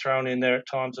that they're thrown in there at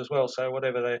times as well. So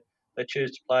whatever they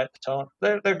choose to play at the time.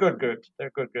 They're good groups. They're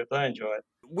a good group. They enjoy it.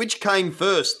 Which came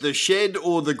first, the shed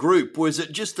or the group? Was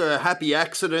it just a happy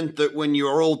accident that when you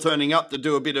were all turning up to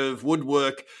do a bit of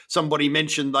woodwork, somebody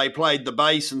mentioned they played the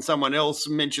bass and someone else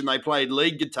mentioned they played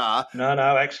lead guitar? No,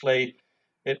 actually,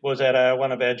 it was at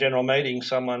one of our general meetings.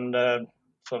 Someone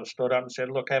sort of stood up and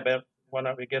said, look, how about why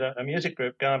don't we get a music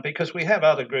group going? Because we have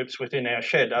other groups within our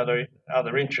shed, other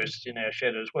interests in our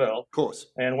shed as well. Of course.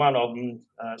 And one of them,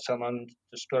 someone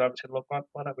just stood up and said, look, why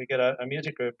don't we get a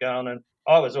music group going? And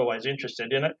I was always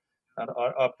interested in it.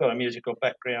 I've got a musical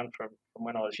background from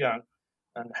when I was young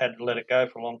and had let it go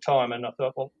for a long time. And I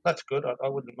thought, well, that's good. I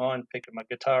wouldn't mind picking my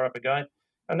guitar up again.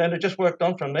 And then it just worked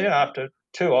on from there after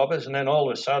two of us. And then all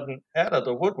of a sudden, out of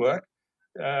the woodwork,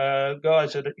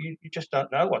 guys that you just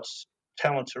don't know what's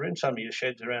talents are in some of your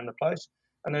sheds around the place.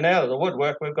 And then out of the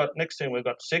woodwork, we've got 6, and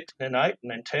then 8,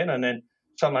 and then 10, and then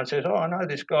someone says, oh, I know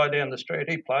this guy down the street,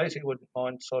 he plays, he wouldn't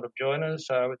mind sort of joining us.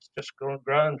 So it's just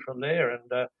grown from there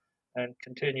and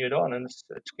continued on, and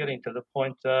it's getting to the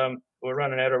point we're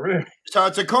running out of room. So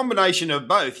it's a combination of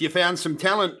both. You found some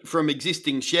talent from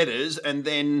existing shedders, and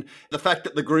then the fact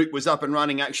that the group was up and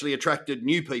running actually attracted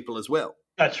new people as well.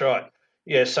 That's right.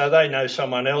 Yeah, so they know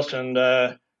someone else, and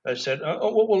they said,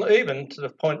 well, even to the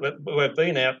point where we've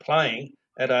been out playing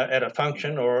at a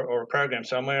function or a program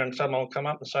somewhere, and someone will come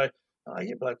up and say, oh,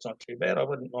 your bloke's not too bad. I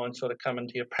wouldn't mind sort of coming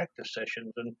to your practice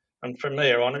sessions. And from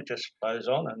there on, it just flows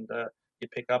on, and you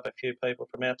pick up a few people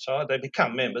from outside. They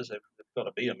become members. They've got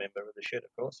to be a member of the shed, of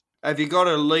course. Have you got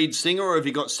a lead singer, or have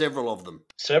you got several of them?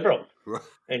 Several.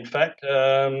 In fact,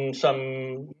 everyone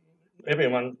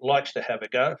likes to have a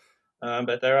go,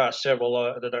 but there are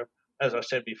several that are as I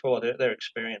said before, they're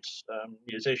experienced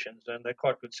musicians and they're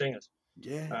quite good singers.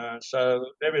 Yeah. So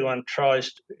everyone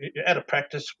tries, out of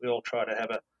practice, we all try to have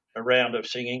a round of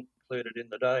singing included in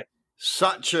the day.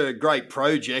 Such a great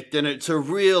project, and it's a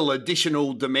real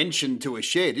additional dimension to a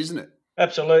shed, isn't it?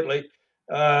 Absolutely.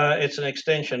 It's an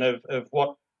extension of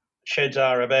what sheds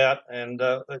are about, and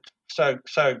it's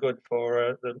so good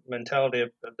for the mentality of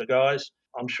the guys.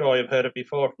 I'm sure you've heard it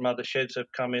before from other sheds that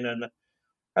have come in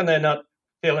and they're not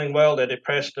feeling well, they're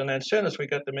depressed, and as soon as we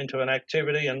get them into an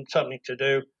activity and something to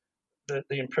do,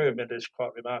 the improvement is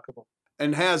quite remarkable.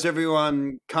 And how's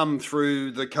everyone come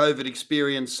through the COVID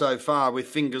experience so far, with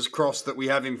fingers crossed that we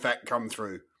have in fact come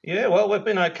through? Yeah, well, we've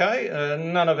been okay.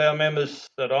 None of our members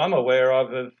that I'm aware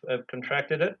of have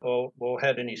contracted it or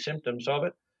had any symptoms of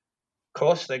it. Of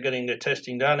course, they're getting their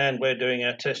testing done, and we're doing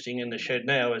our testing in the shed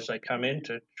now as they come in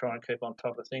to try and keep on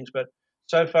top of things. But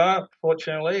so far,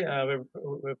 fortunately,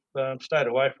 we've stayed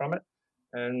away from it.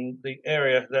 And the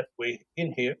area that we're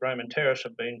in here, Raymond Terrace,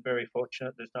 have been very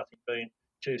fortunate. There's nothing been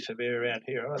too severe around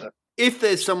here either. If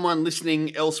there's someone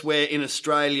listening elsewhere in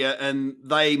Australia and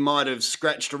they might have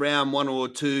scratched around one or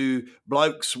two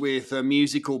blokes with a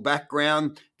musical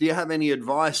background, do you have any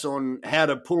advice on how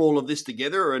to pull all of this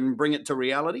together and bring it to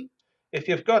reality? If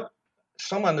you've got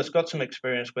someone that's got some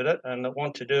experience with it and that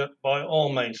want to do it, by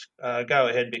all means, go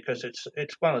ahead, because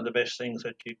it's one of the best things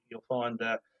that you'll find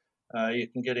you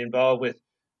can get involved with.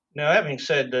 Now, having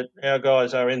said that, our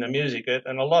guys are in the music,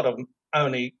 and a lot of them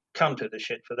only come to the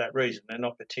shed for that reason. They're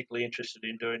not particularly interested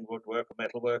in doing woodwork or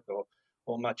metalwork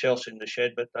or much else in the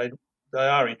shed, but they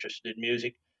are interested in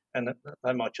music, and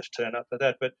they might just turn up for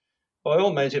that. But by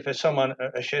all means, if there's someone,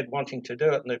 a shed wanting to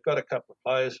do it, and they've got a couple of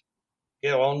players,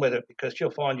 get on with it, because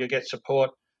you'll find you get support,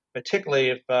 particularly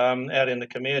if out in the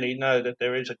community know that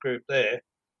there is a group there,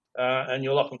 and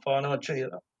you'll often find, oh, gee,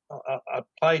 I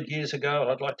played years ago,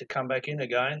 I'd like to come back in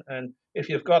again. And if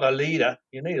you've got a leader,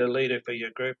 you need a leader for your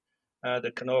group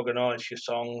that can organise your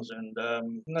songs, and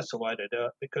that's the way to do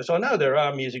it. Because I know there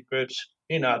are music groups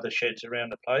in other sheds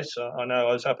around the place. I know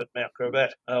I was up at Mount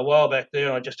Gravatt a while back there,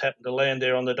 and I just happened to land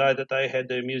there on the day that they had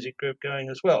their music group going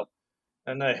as well.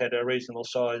 And they had a reasonable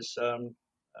size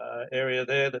area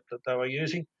there that they were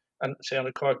using, and it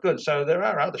sounded quite good. So there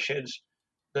are other sheds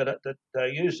that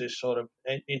use this sort of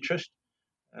interest.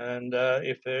 And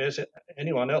if there is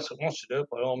anyone else that wants to do it,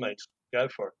 by all means, go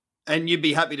for it. And you'd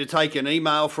be happy to take an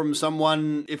email from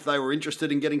someone if they were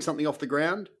interested in getting something off the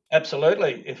ground?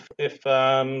 Absolutely. If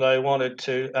they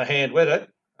wanted a hand with it,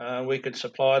 we could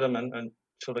supply them and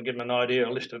sort of give them an idea, a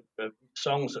list of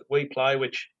songs that we play,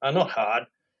 which are not hard.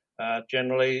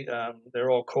 Generally,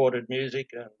 they're all chorded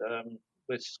music, and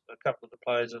with a couple of the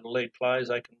players that are lead players,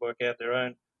 they can work out their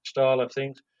own style of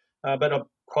things. But I'm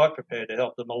quite prepared to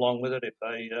help them along with it if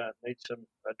they need some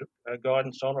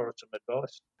guidance on or some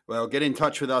advice. Well, get in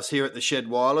touch with us here at the Shed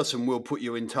Wireless, and we'll put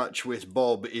you in touch with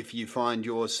Bob if you find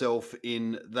yourself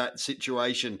in that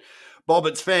situation. Bob,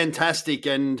 it's fantastic.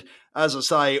 And as I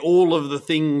say, all of the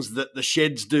things that the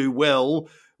sheds do well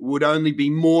would only be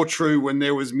more true when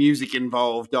there was music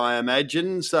involved, I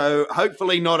imagine. So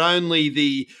hopefully not only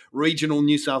the regional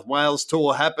New South Wales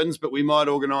tour happens, but we might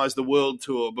organise the world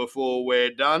tour before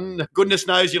we're done. Goodness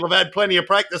knows you'll have had plenty of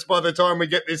practice by the time we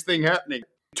get this thing happening.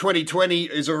 2020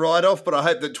 is a write-off, but I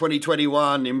hope that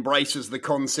 2021 embraces the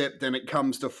concept and it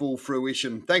comes to full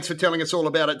fruition. Thanks for telling us all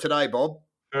about it today, Bob.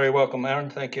 Very welcome, Aaron.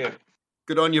 Thank you.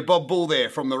 Good on you. Bob Bull there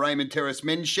from the Raymond Terrace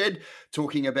Men's Shed,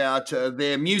 talking about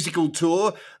their musical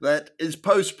tour that is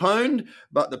postponed,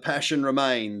 but the passion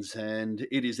remains, and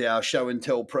it is our show and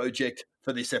tell project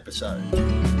for this episode.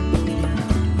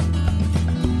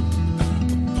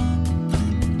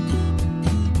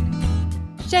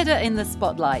 Shedder in the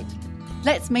Spotlight.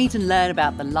 Let's meet and learn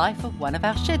about the life of one of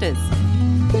our shedders.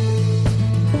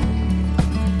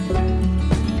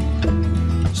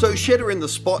 So Shedder in the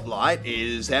Spotlight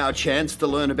is our chance to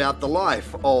learn about the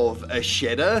life of a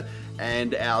shedder,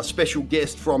 and our special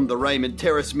guest from the Raymond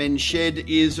Terrace Men's Shed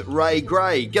is Ray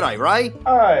Gray. G'day, Ray.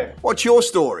 Hi. What's your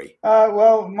story?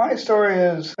 Well, my story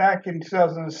is back in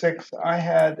 2006, I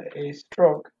had a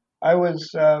stroke. I was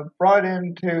brought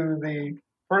into the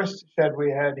first shed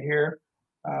we had here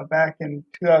back in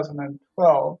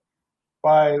 2012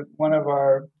 by one of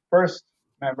our first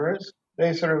members.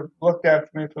 They sort of looked after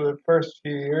me for the first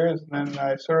few years, and then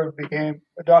I sort of became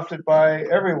adopted by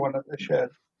everyone at the shed.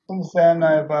 Since then,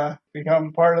 I've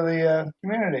become part of the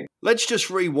community. Let's just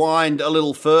rewind a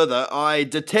little further. I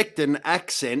detect an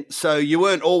accent, so you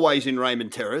weren't always in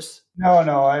Raymond Terrace. No,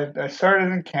 I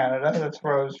started in Canada. That's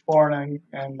where I was born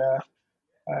and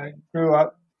I grew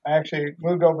up. I actually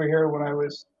moved over here when I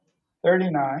was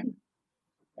 39,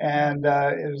 And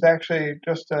it was actually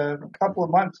just a couple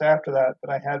of months after that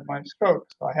I had my stroke.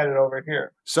 So I had it over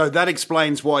here. So that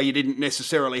explains why you didn't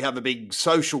necessarily have a big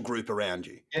social group around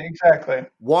you. Yeah, exactly.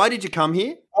 Why did you come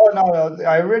here? Oh, no.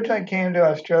 I originally came to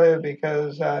Australia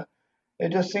because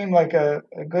it just seemed like a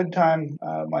good time.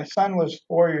 My son was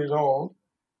 4 years old,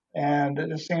 and it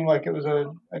just seemed like it was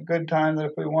a good time that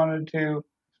if we wanted to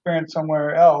experience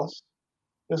somewhere else,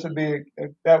 this would be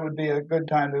that would be a good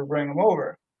time to bring him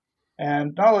over.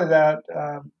 And not only that,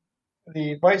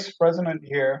 the vice president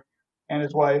here and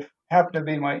his wife happened to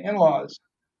be my in-laws.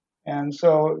 And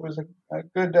so it was a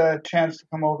good chance to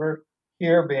come over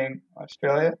here, being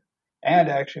Australia, and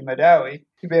actually Madawi,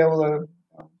 to be able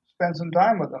to spend some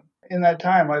time with them. In that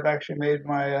time, I've actually made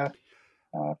my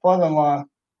father-in-law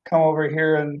come over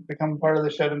here and become part of the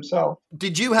shed himself.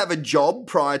 Did you have a job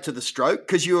prior to the stroke?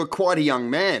 Because you were quite a young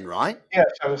man, right?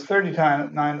 Yes, I was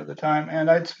 39 at the time, and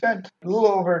I'd spent a little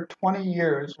over 20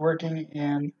 years working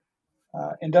in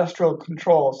industrial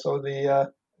control. So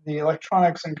the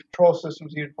electronics and control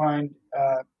systems you'd find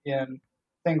in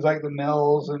things like the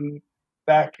mills and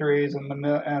factories and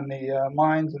the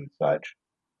mines and such,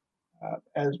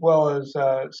 as well as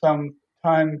some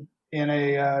time in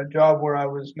a job where I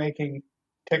was making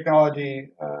technology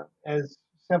as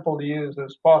simple to use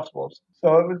as possible.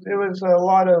 So it was a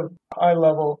lot of high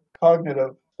level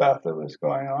cognitive stuff that was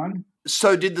going on.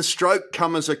 So did the stroke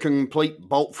come as a complete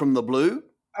bolt from the blue?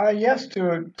 Yes, to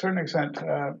a certain extent.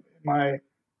 My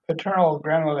paternal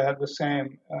grandmother had the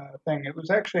same thing. It was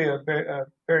actually a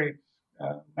very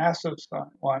massive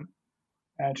one,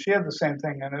 and she had the same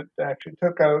thing, and it actually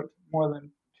took out more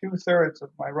than 2/3 of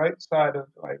my right side of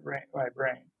my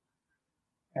brain.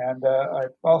 And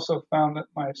I've also found that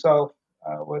myself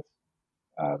with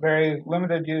very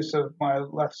limited use of my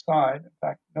left side, in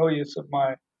fact, no use of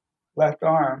my left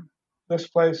arm. This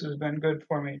place has been good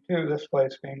for me too, this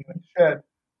place being the shed,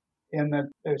 in that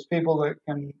there's people that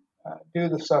can do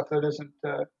the stuff that isn't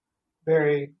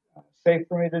very safe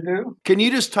for me to do. Can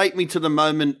you just take me to the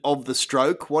moment of the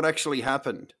stroke? What actually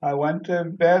happened? I went to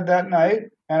bed that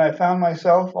night and I found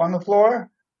myself on the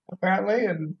floor, apparently,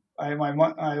 and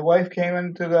my wife came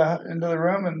into the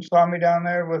room and saw me down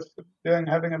there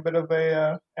having a bit of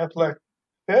a epileptic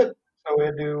fit, so we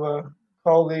had to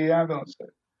call the ambulance.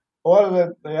 A lot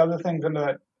of the other things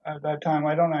at that time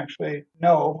I don't actually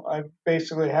know. I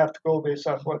basically have to go based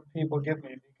off what people give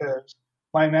me because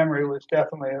my memory was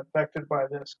definitely affected by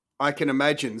this. I can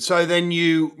imagine. So then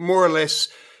you more or less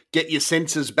get your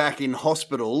senses back in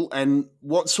hospital, and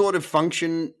what sort of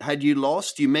function had you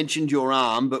lost? You mentioned your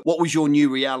arm, but what was your new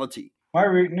reality? My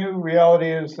new reality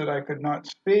is that I could not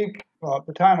speak. Well, at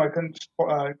the time I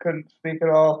couldn't speak at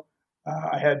all.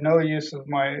 I had no use of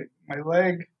my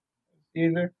leg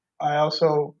either. I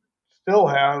also still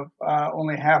have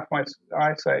only half my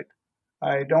eyesight.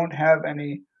 I don't have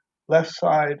any left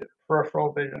side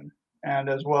peripheral vision, and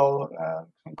as well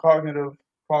some cognitive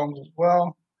problems as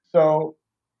well. So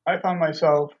I found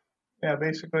myself,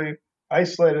 basically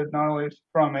isolated, not only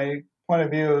from a point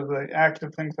of view of the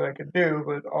active things that I could do,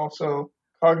 but also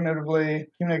cognitively,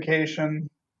 communication.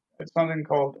 It's something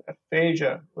called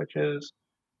aphasia, which is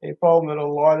a problem that a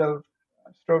lot of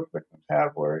stroke victims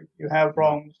have, where you have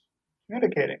problems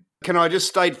communicating. Can I just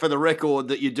state for the record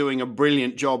that you're doing a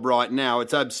brilliant job right now?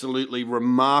 It's absolutely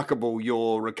remarkable,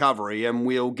 your recovery, and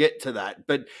we'll get to that.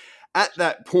 But at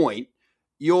that point,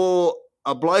 you're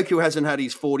a bloke who hasn't had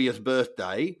his 40th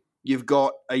birthday. You've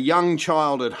got a young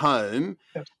child at home,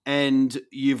 Yes. And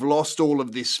you've lost all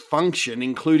of this function,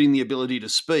 including the ability to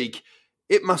speak.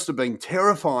 It must have been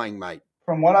terrifying, mate.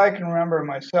 From what I can remember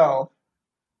myself,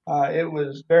 it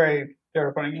was very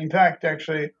terrifying. In fact,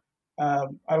 actually,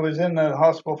 I was in the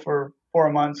hospital for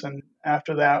 4 months, and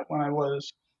after that, when I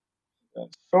was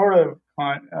sort of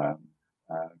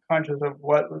conscious of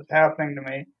what was happening to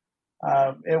me,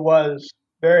 it was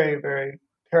very, very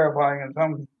terrifying in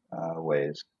some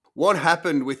ways. What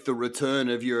happened with the return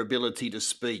of your ability to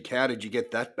speak? How did you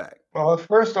get that back? Well,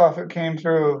 first off, it came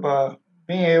through of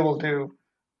being able to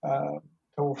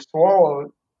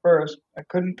swallow first. I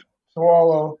couldn't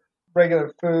swallow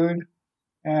regular food,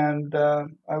 and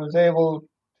I was able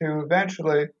to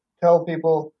eventually tell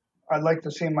people I'd like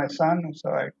to see my son.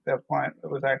 So at that point, it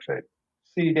was actually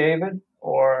see David,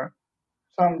 or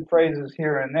some phrases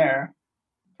here and there.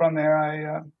 From there,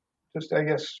 I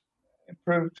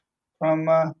improved from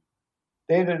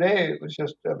day to day. It was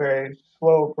just a very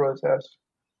slow process,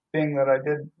 being that I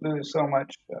did lose so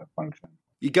much function.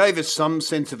 You gave us some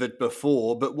sense of it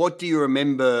before, but what do you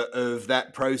remember of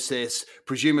that process?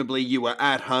 Presumably you were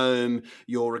at home,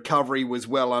 your recovery was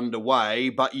well underway,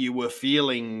 but you were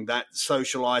feeling that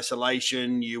social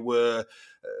isolation, you were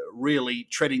really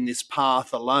treading this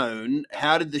path alone.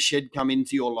 How did the shed come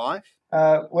into your life?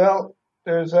 Well,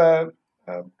 there's a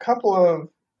couple of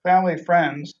family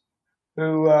friends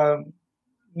who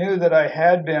knew that I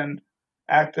had been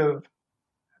active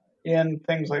in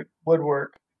things like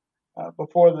woodwork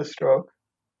before the stroke.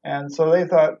 And so they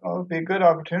thought, oh, it would be a good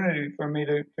opportunity for me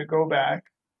to go back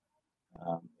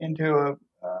into an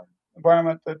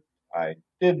environment that I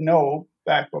did know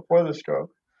back before the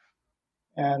stroke.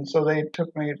 And so they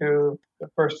took me to the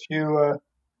first few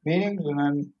meetings, and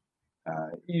then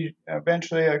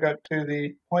eventually I got to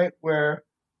the point where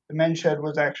the men's shed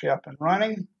was actually up and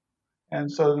running.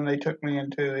 And so then they took me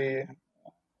into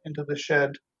the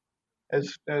shed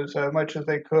as much as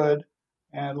they could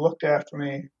and looked after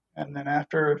me. And then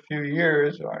after a few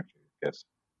years, or actually, I guess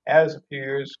as a few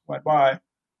years went by,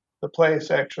 the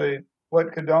place actually,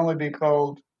 what could only be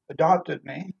called, adopted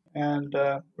me and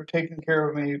were taking care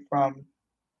of me from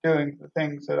doing the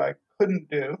things that I couldn't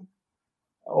do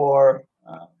or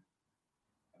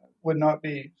would not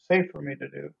be safe for me to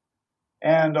do.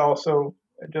 And also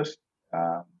just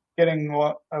getting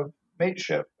a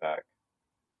mateship back.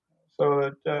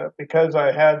 So that because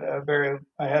I had a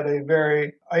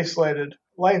very isolated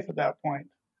life at that point,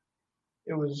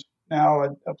 it was now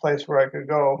a place where I could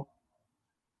go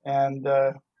and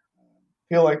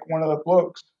feel like one of the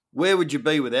blokes. Where would you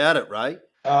be without it, Ray?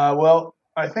 Well,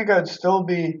 I think I'd still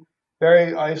be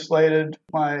very isolated.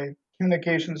 My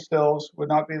communication skills would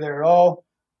not be there at all.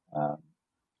 I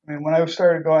mean, when I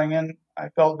started going in, I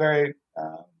felt very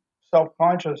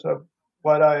self-conscious of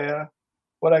what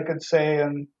I could say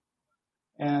and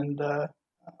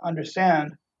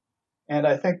understand. And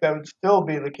I think that would still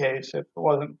be the case if it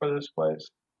wasn't for this place.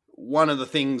 One of the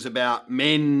things about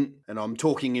men, and I'm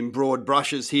talking in broad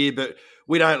brushes here, but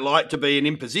we don't like to be an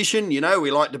imposition,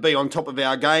 we like to be on top of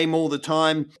our game all the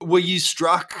time. Were you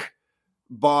struck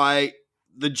by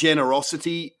the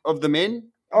generosity of the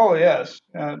men? Oh, yes.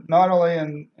 Not only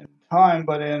in time,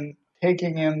 but in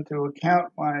taking into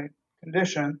account my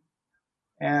condition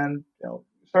and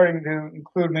starting to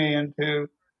include me into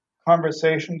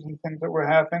conversations and things that were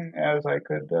happening as I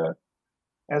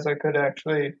could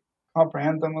actually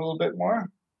comprehend them a little bit more.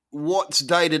 What's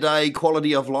day-to-day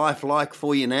quality of life like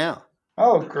for you now?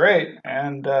 Oh, great.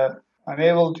 And I'm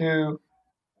able to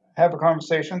have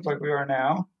conversations like we are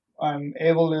now. I'm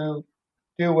able to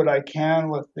do what I can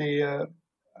with the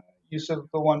use of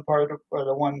the one part or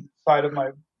the one side of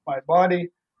my body.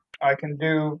 I can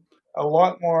do a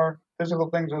lot more physical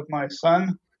things with my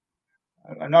son.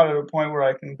 I'm not at a point where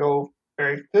I can go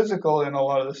very physical in a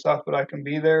lot of the stuff, but I can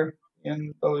be there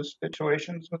in those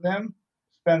situations with him.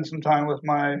 Spend some time with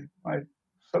my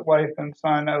wife and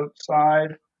son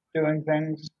outside doing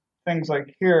things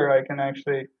like here. I can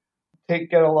actually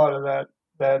get a lot of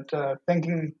that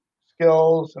thinking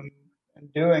skills and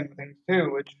doing things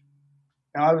too, which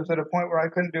I was at a point where I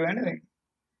couldn't do anything.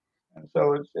 And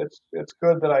so it's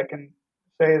good that I can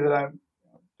say that I'm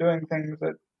doing things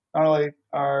that not only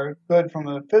are good from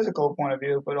a physical point of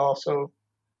view, but also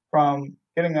from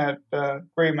getting that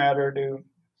gray matter to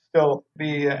still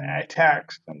be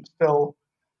taxed and still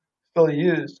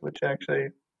used, which actually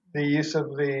the use of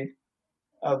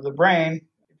the brain,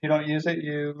 if you don't use it,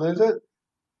 you lose it.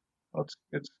 Well,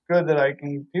 it's good that I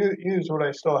can use what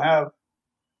I still have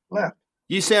left.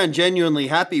 You sound genuinely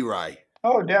happy, Ray.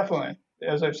 Oh, definitely.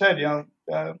 As I've said,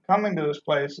 coming to this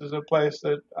place is a place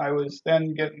that I was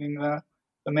then getting the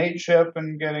mateship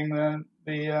and getting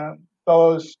the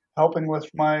fellows helping with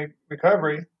my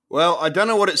recovery. Well, I don't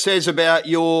know what it says about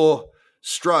your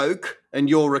stroke and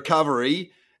your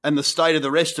recovery and the state of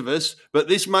the rest of us, but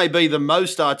this may be the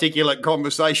most articulate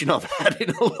conversation I've had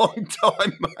in a long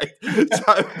time, mate. So,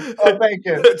 oh, thank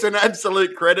you. It's an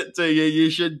absolute credit to you. You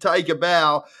should take a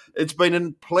bow. It's been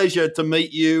a pleasure to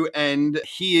meet you and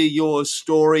hear your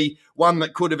story, one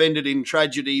that could have ended in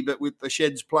tragedy, but with the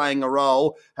sheds playing a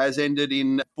role, has ended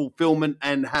in fulfillment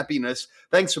and happiness.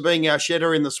 Thanks for being our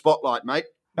shedder in the spotlight, mate.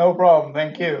 No problem.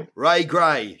 Thank you. Ray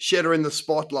Gray, shedder in the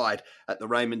spotlight at the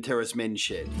Raymond Terrace Men's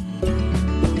Shed.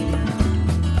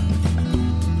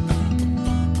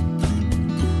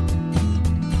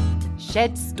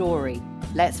 Shed Story.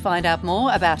 Let's find out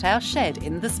more about our shed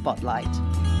in the spotlight.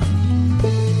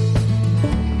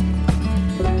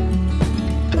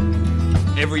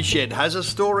 Every shed has a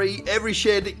story, every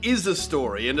shed is a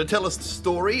story. And to tell us the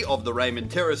story of the Raymond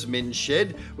Terrace Men's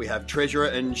Shed, we have Treasurer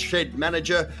and Shed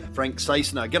Manager Frank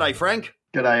Saisner. G'day, Frank.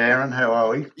 G'day, Aaron. How are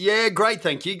we? Yeah, great,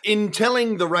 thank you. In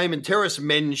telling the Raymond Terrace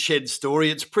Men's Shed story,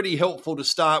 it's pretty helpful to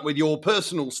start with your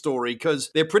personal story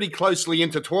because they're pretty closely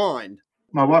intertwined.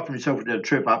 My wife and myself did a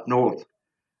trip up north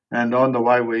And on the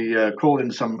way, we called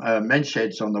in some men's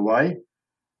sheds on the way.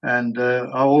 And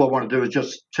all I want to do is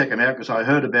just check them out because I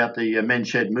heard about the men's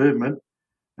shed movement.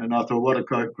 And I thought, what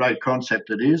a great concept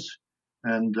it is.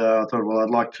 And I thought, well, I'd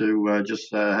like to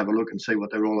just have a look and see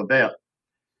what they're all about.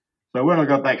 So when I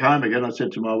got back home again, I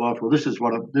said to my wife, well, this is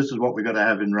what we've got to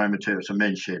have in Roma Terrace, a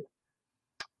men's shed.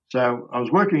 So I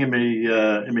was working in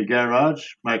my garage,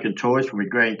 making toys for my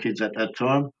grandkids at that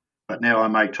time. But now I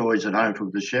make toys at home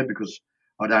from the shed because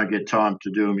I don't get time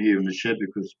to do them here in the shed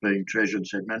because being treasurer and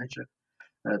shed manager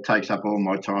takes up all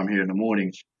my time here in the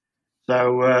mornings.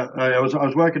 So I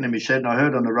was working in my shed and I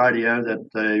heard on the radio that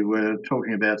they were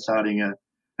talking about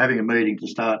having a meeting to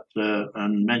start a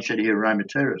men's shed here in Roma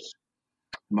Terrace.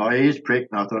 My ears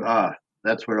pricked and I thought,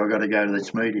 that's where I got to go to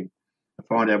this meeting to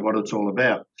find out what it's all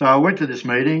about. So I went to this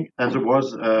meeting. As it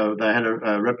was, they had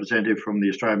a representative from the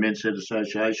Australian Men's Shed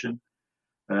Association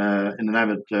in the name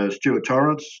of Stuart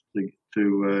Torrance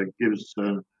to give us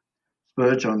a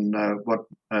spurge on what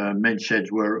men's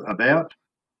sheds were about.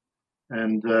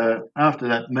 And after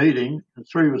that meeting, the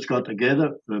three of us got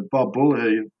together, Bob Bull,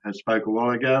 who spoke a while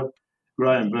ago,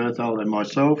 Graham Berthold and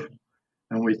myself,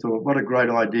 and we thought, what a great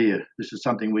idea. This is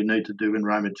something we need to do in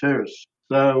Roma Terrace.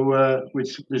 So we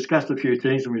discussed a few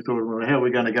things and we thought, well, how are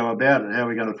we going to go about it? How are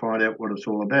we going to find out what it's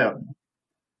all about?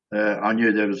 I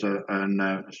knew there was an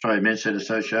Australian Men's Shed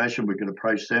Association. We could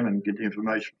approach them and get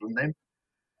information from them.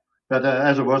 But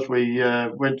as it was, we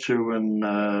went to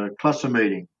a cluster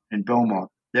meeting in Belmont.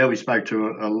 There we spoke to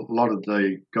a lot of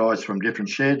the guys from different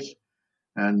sheds,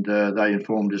 and they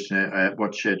informed us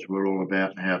what sheds were all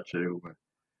about and how to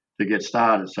get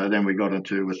started. So then we got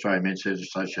into Australian Men's Shed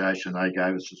Association. They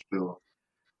gave us a spill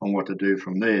on what to do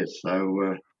from there.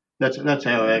 So that's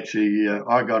how actually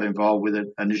I got involved with it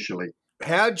initially.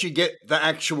 How'd you get the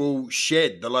actual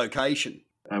shed, the location?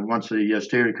 Once the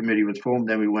steering committee was formed,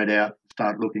 then we went out and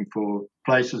started looking for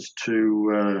places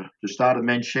to start a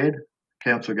men's shed.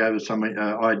 Council gave us some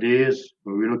ideas.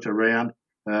 We looked around,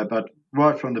 but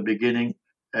right from the beginning,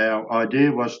 our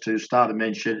idea was to start a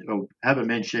men's shed or have a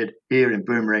men's shed here in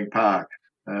Boomerang Park.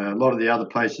 A lot of the other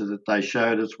places that they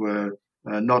showed us were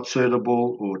not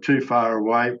suitable or too far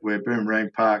away, where Boomerang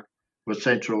Park was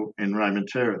central in Roma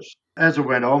Terrace. As it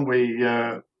went on, we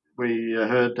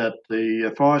heard that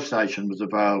the fire station was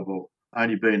available.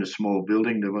 Only being a small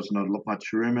building, there wasn't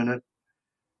much room in it.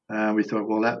 We thought,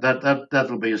 well,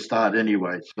 that'll be a start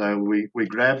anyway. So we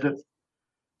grabbed it,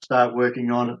 started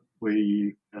working on it.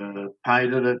 We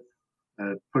painted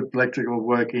it, put electrical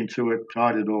work into it,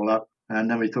 tied it all up. And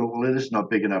then we thought, well, this is not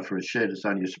big enough for a shed. It's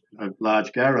only a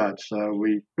large garage. So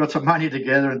we got some money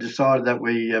together and decided that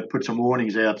we put some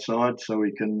awnings outside so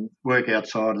we can work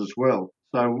outside as well.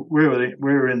 So we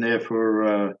were in there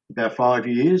for about 5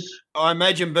 years. I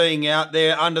imagine being out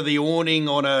there under the awning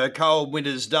on a cold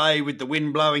winter's day with the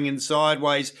wind blowing in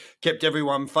sideways kept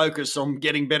everyone focused on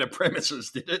getting better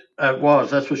premises, did it? It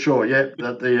was, that's for sure, yeah.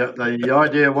 The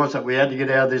idea was that we had to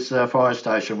get out of this fire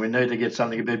station. We need to get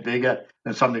something a bit bigger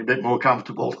and something a bit more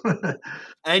comfortable.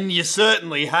 And you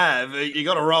certainly have. You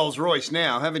got a Rolls Royce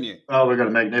now, haven't you? Oh, we've got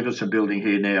a magnificent building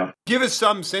here now. Give us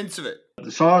some sense of it.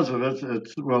 The size of it,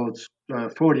 it's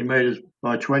 40 metres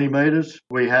by 20 metres.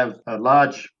 We have a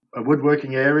large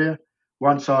woodworking area.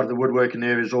 One side of the woodworking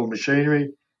area is all machinery.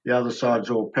 The other side is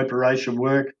all preparation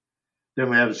work. Then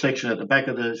we have a section at the back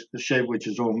of the shed, which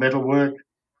is all metal work.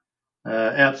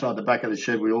 Outside the back of the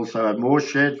shed, we also have more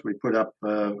sheds. We put up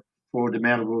 4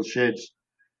 demountable sheds,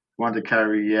 one to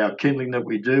carry our kindling that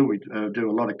we do. We do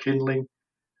a lot of kindling.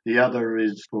 The other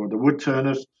is for the wood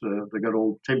turners. They've got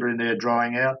all timber in there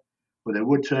drying out for their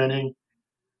wood turning.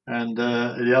 And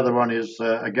the other one is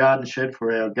a garden shed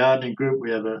for our gardening group. We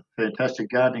have a fantastic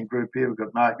gardening group here. We've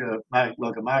got like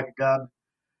a market garden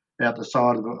out the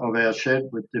side of our shed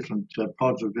with different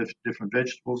pods of different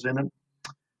vegetables in it.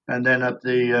 And then at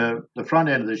the front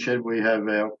end of the shed, we have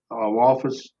our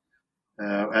office,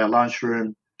 our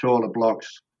lunchroom, toilet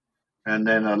blocks, and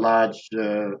then a large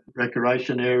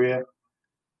recreation area,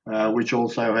 which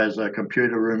also has a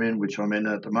computer room in, which I'm in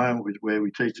at the moment, where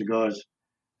we teach the guys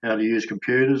how to use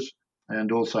computers,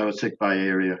 and also a sick bay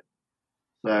area.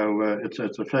 So it's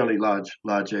a fairly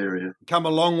large area. Come a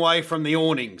long way from the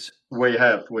awnings. We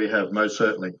have, most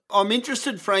certainly. I'm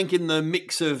interested, Frank, in the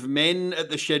mix of men at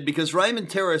the shed, because Roma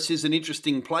Terrace is an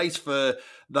interesting place for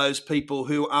those people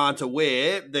who aren't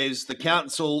aware. There's the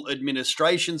council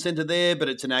administration centre there, but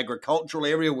it's an agricultural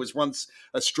area. It was once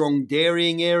a strong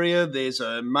dairying area. There's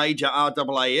a major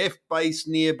RAAF base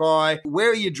nearby.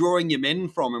 Where are you drawing your men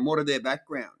from and what are their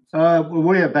backgrounds? Well,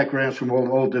 we have backgrounds from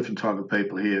all different type of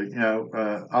people here.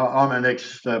 I'm an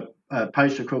ex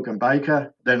pastry cook and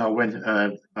baker. Then I was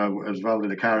involved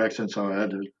in a car accident, so I had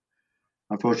to.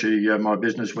 Unfortunately, my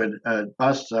business went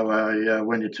bust, so I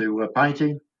went into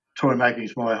painting. Toy making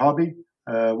is my hobby.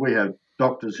 We have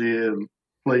doctors here,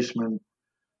 policemen,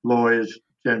 lawyers,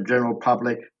 general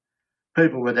public,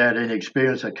 people without any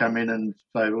experience that come in and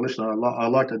say, well, listen, I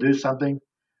like to do something.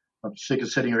 I'm sick of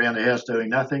sitting around the house doing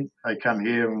nothing. They come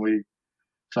here and we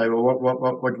say, well,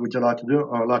 what would you like to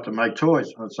do? I'd like to make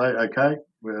toys. I'd say, okay,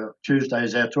 well, Tuesday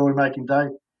is our toy making day.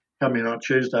 Come in on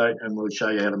Tuesday and we'll show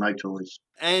you how to make toys.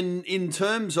 And in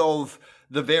terms of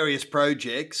the various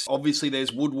projects, obviously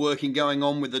there's woodworking going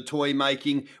on with the toy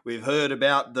making. We've heard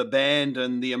about the band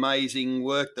and the amazing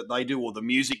work that they do, or the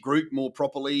music group more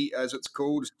properly, as it's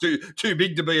called. It's too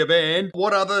big to be a band.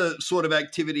 What other sort of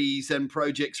activities and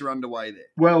projects are underway there?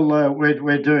 Well,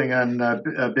 we're doing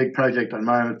a big project at the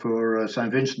moment for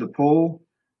St. Vincent de Paul.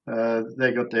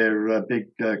 They got their big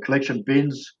collection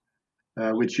bins,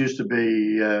 which used to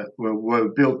be were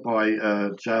built by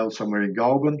a jail somewhere in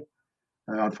Goulburn.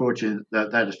 Unfortunately,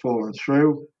 that has fallen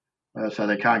through, so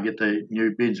they can't get the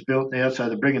new bins built now. So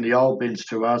they're bringing the old bins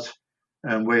to us,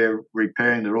 and we're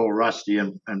repairing. They're all rusty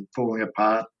and falling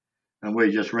apart, and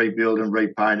we just rebuild them,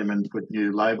 repaint them, and put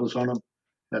new labels on them.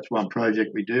 That's one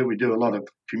project we do. We do a lot of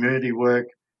community work,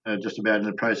 just about in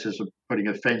the process of putting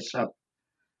a fence up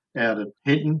out at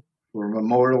Hinton for a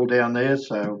memorial down there.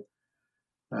 So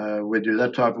we do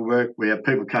that type of work. We have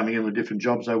people coming in with different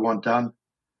jobs they want done,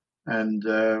 and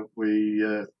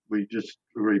we just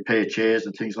repair chairs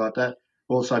and things like that.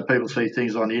 Also, people see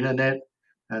things on the internet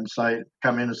and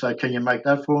come in and say, can you make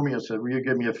that for me? I said, well, you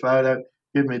give me a photo,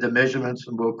 give me the measurements,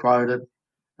 and we'll quote it,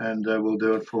 and we'll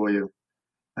do it for you.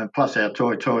 And plus, our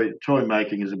toy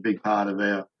making is a big part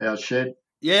of our shed.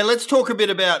 Yeah, let's talk a bit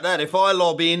about that. If I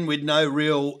lob in with no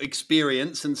real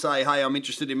experience and say, hey, I'm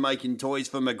interested in making toys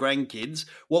for my grandkids,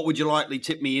 what would you likely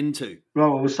tip me into?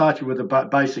 Well, we'll start you with a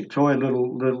basic toy, a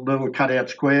little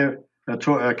cutout square,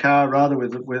 a car rather,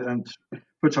 with and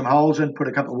put some holes in, put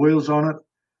a couple of wheels on it,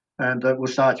 and we'll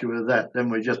start you with that. Then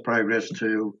we just progress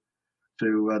to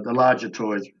the larger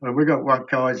toys. We've got one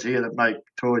guys here that make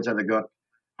toys that have got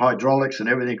hydraulics and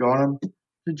everything on them.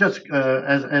 Just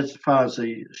as far as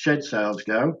the shed sales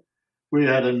go, we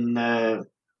had a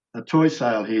toy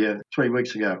sale here 3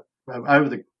 weeks ago. Over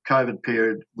the COVID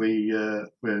period, we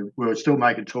were still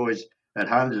making toys at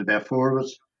home. There's about 4 of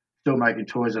us still making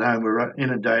toys at home. We're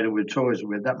inundated with toys.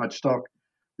 We had that much stock.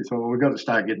 We thought, well, we've got to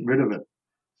start getting rid of it.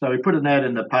 So we put an ad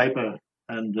in the paper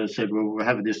and said, well, we're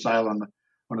having this sale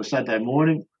on a Saturday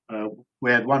morning. We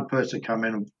had one person come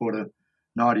in and bought a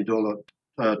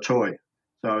 $90 toy.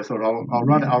 So I thought,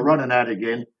 I'll run an ad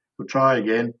again. We'll try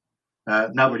again.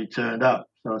 Nobody turned up.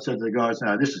 So I said to the guys,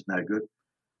 no, this is no good.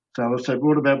 So I said,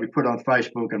 what about we put on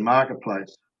Facebook and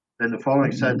Marketplace? Then the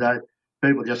following Saturday,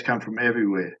 people just come from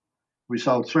everywhere. We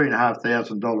sold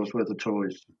 $3,500 worth of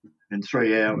toys in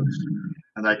 3 hours.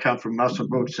 And they come from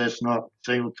Muswellbrook, Cessnock,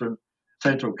 Singleton,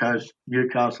 Central Coast,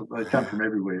 Newcastle. They come from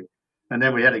everywhere. And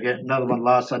then we had to get another one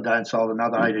last Sunday and sold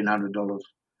another $1,800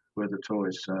 worth of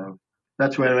toys. So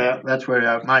that's where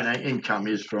our main income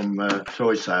is, from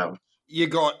toy sales. You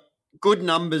got good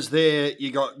numbers there.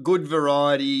 You got good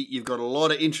variety. You've got a lot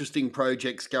of interesting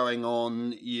projects going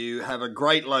on. You have a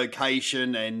great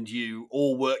location, and you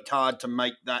all worked hard to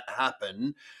make that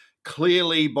happen.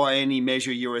 Clearly, by any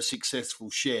measure, you're a successful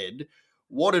shed.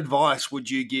 What advice would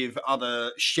you give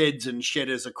other sheds and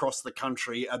shedders across the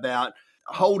country about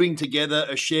holding together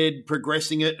a shed,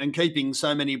 progressing it, and keeping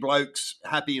so many blokes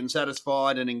happy and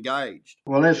satisfied and engaged?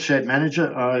 Well, as shed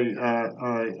manager,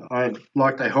 I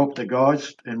like to help the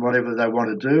guys in whatever they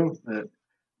want to do.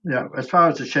 As far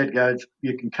as the shed goes,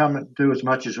 you can come and do as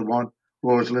much as you want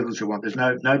or as little as you want. There's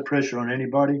no pressure on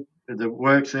anybody. The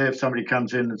work's there. If somebody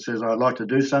comes in and says, I'd like to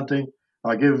do something,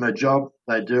 I give them a job,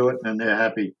 they do it, and they're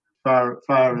happy. As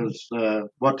far as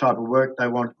what type of work they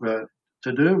want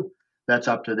to do, that's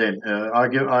up to them. I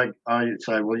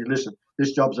say, well, listen,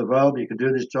 this job's available. You can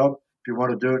do this job. If you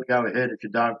want to do it, go ahead. If you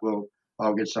don't, well,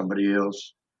 I'll get somebody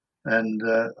else. And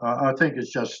I think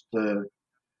it's just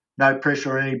no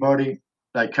pressure on anybody.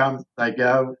 They come, they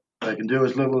go. They can do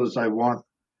as little as they want.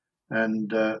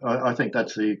 And I think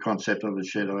that's the concept of a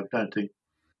shed. I don't think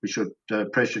we should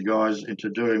pressure guys into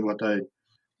doing what they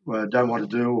don't want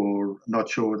to do or not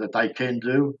sure that they can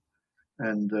do.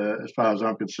 And as far as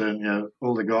I'm concerned,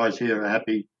 all the guys here are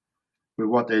happy with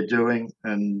what they're doing,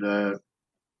 and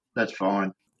that's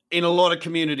fine. In a lot of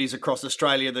communities across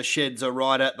Australia, the sheds are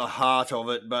right at the heart of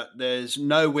it, but there's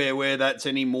nowhere where that's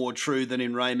any more true than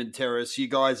in Raymond Terrace. You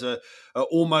guys are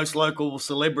almost local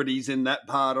celebrities in that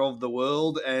part of the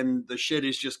world, and the shed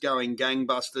is just going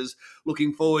gangbusters.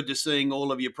 Looking forward to seeing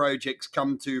all of your projects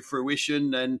come to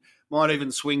fruition, and might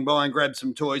even swing by and grab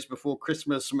some toys before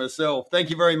Christmas myself. Thank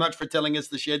you very much for telling us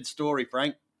the shed story,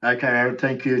 Frank. Okay, Aaron,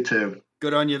 thank you too.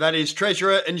 Good on you. That is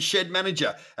Treasurer and Shed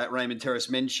Manager at Raymond Terrace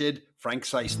Men's Shed, Frank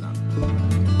Saisner.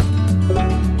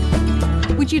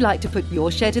 Would you like to put your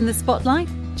shed in the spotlight?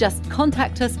 Just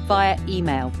contact us via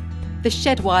email,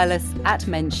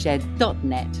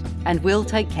 theshedwireless@mensshed.net, and we'll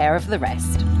take care of the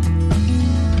rest.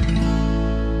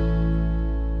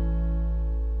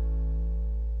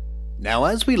 Now,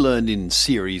 as we learned in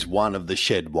Series 1 of The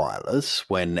Shed Wireless,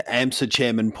 when AMSA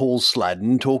Chairman Paul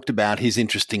Sladden talked about his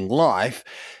interesting life,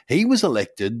 he was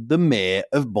elected the Mayor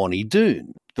of Bonnie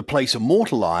Doon, the place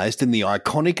immortalised in the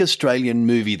iconic Australian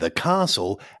movie The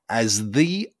Castle as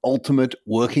the ultimate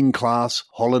working-class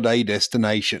holiday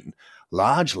destination,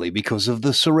 largely because of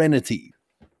the serenity.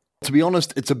 To be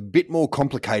honest, it's a bit more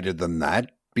complicated than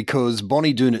that, because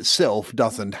Bonnie Doon itself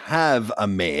doesn't have a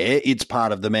mayor. It's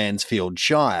part of the Mansfield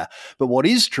Shire. But what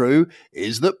is true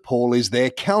is that Paul is their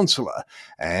councillor,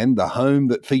 and the home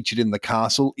that featured in the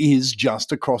castle is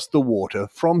just across the water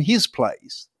from his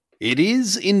place. It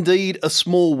is indeed a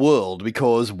small world,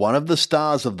 because one of the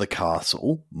stars of the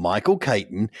castle, Michael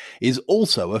Caton, is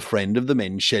also a friend of the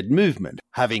Men's Shed movement,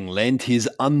 having lent his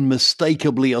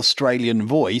unmistakably Australian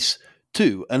voice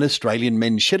to an Australian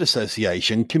Men's Shed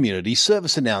Association community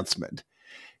service announcement.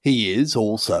 He is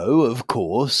also, of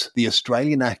course, the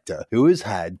Australian actor who has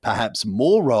had perhaps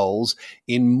more roles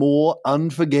in more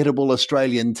unforgettable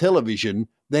Australian television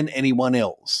than anyone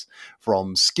else,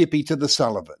 from Skippy to the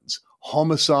Sullivans,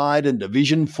 Homicide and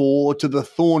Division 4 to the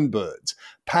Thornbirds,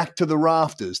 Packed to the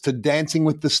Rafters to Dancing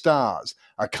with the Stars,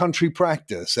 A Country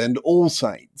Practice and All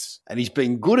Saints. And he's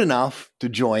been good enough to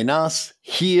join us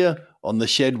here on the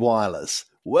Shed Wireless.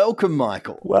 Welcome,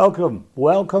 Michael. Welcome,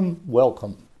 welcome,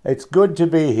 welcome. It's good to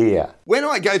be here. When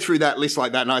I go through that list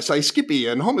like that and I say Skippy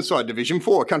and Homicide Division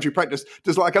 4, Country Practice,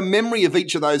 does like a memory of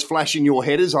each of those flash in your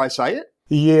head as I say it?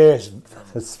 Yes,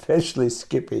 especially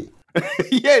Skippy.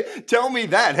 Yeah, tell me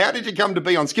that. How did you come to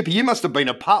be on Skippy? You must have been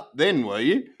a pup then, were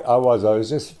you? I was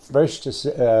just fresh to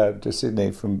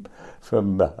Sydney from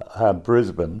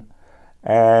Brisbane.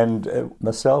 And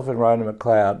myself and Rona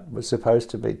McLeod were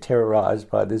supposed to be terrorised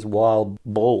by this wild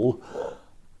bull,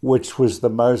 which was the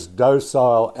most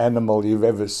docile animal you've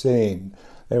ever seen.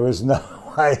 There was no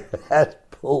way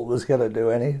that bull was going to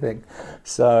do anything.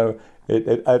 So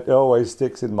it always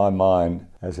sticks in my mind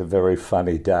as a very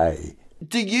funny day.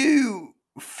 Do you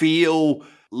feel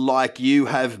like you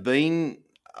have been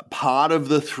part of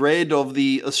the thread of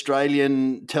the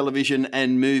Australian television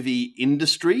and movie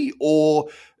industry, or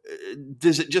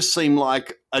does it just seem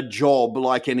like a job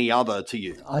like any other to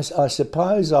you? I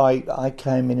suppose I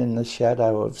came in the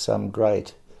shadow of some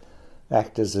great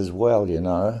actors as well, you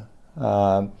know.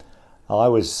 I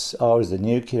was the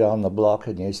new kid on the block,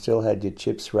 and you still had your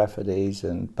Chips Raffertys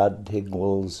and Bud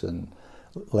Tingwells and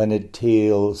Leonard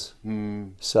Teals.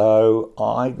 So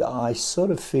I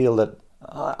sort of feel that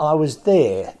I was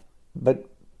there, but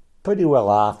pretty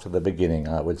well after the beginning,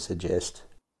 I would suggest.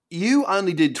 You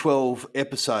only did 12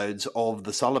 episodes of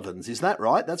The Sullivans, is that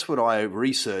right? That's what I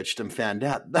researched and found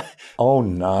out. Oh,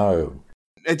 no.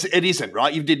 It isn't,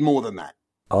 right? You did more than that.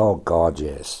 Oh, God,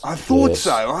 yes. I thought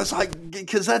so. I was like,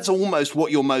 because that's almost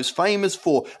what you're most famous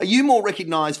for. Are you more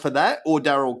recognised for that or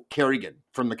Daryl Kerrigan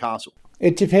from The Castle?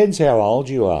 It depends how old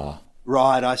you are.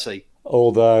 Right, I see.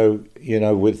 Although, you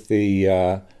know, with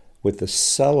the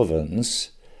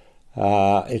Sullivans,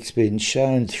 it's been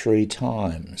shown 3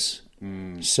 times.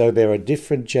 So there are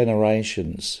different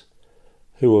generations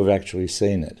who have actually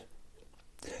seen it.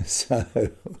 So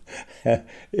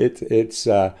it's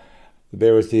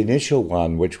there was the initial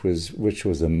one, which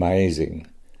was amazing.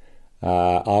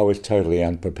 I was totally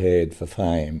unprepared for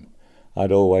fame.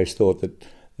 I'd always thought that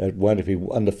won't it be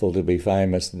wonderful to be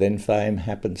famous? Then fame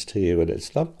happens to you, and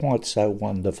it's not quite so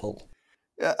wonderful.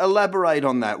 Elaborate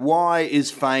on that. Why is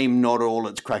fame not all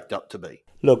it's cracked up to be?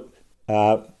 Look,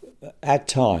 at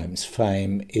times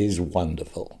fame is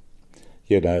wonderful.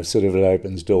 You know, sort of it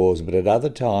opens doors, but at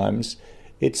other times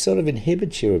it sort of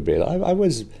inhibits you a bit. I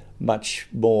was much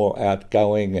more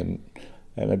outgoing and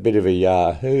a bit of a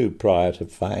yahoo prior to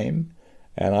fame,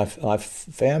 and I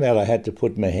found out I had to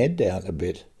put my head down a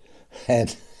bit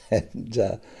and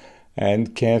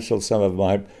cancel some of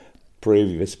my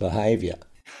previous behaviour.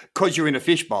 Because you're in a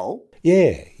fishbowl?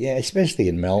 Yeah, especially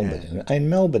in Melbourne. In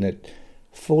Melbourne,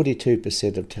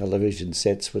 42% of television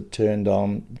sets were turned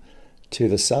on to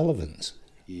the Sullivans.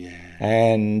 Yeah.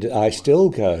 And I still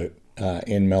go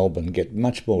in Melbourne, get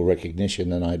much more recognition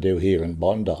than I do here in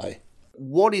Bondi.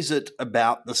 What is it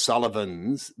about the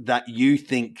Sullivans that you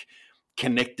think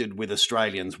connected with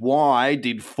Australians? Why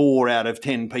did 4 out of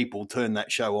 10 people turn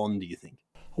that show on, do you think?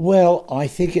 Well, I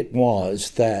think it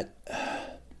was that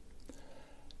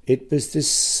it was this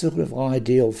sort of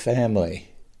ideal family.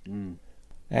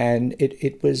 And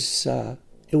it was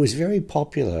very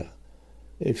popular,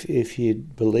 if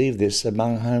you'd believe this,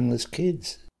 among homeless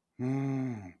kids.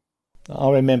 I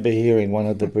remember hearing one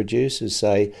of the producers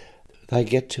say they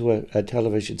get to a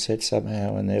television set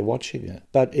somehow and they're watching it.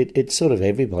 But it sort of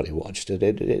everybody watched it,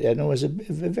 and it was a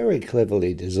very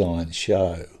cleverly designed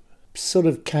show, sort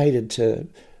of catered to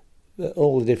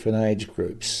all the different age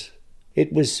groups.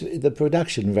 The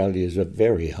production values were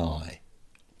very high.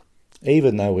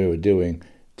 Even though we were doing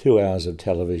 2 hours of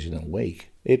television a week,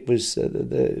 it was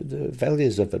the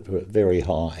values of it were very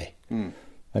high, and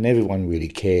everyone really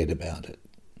cared about it.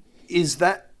 Is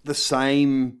that the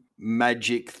same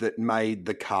magic that made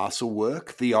The Castle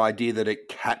work, the idea that it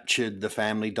captured the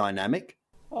family dynamic?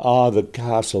 The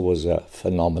Castle was a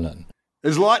phenomenon.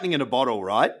 There's lightning in a bottle,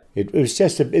 right? It was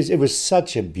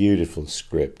such a beautiful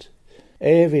script.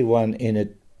 Everyone in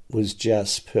it was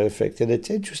just perfect, and it's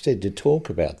interesting to talk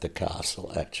about The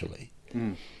Castle actually,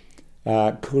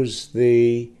 because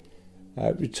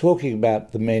talking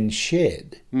about The Men's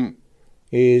Shed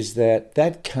is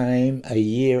that came a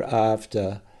year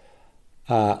after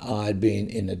I'd been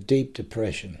in a deep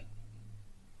depression,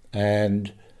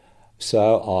 and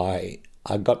so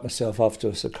I got myself off to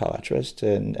a psychiatrist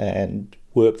and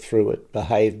worked through it,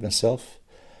 behaved myself,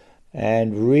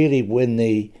 and really when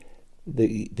the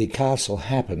Castle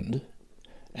happened,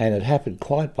 and it happened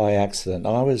quite by accident.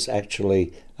 I was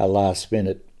actually a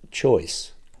last-minute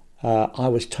choice. I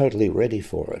was totally ready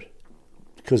for it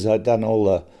because I'd done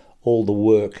all the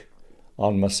work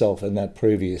on myself in that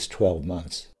previous 12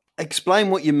 months. Explain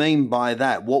what you mean by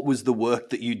that. What was the work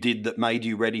that you did that made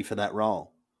you ready for that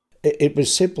role? It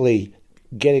was simply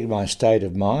getting my state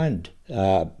of mind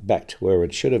back to where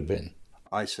it should have been.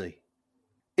 I see.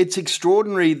 It's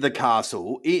extraordinary, The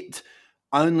Castle. It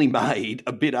only made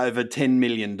a bit over $10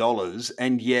 million,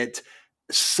 and yet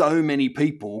so many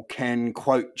people can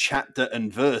quote chapter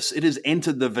and verse. It has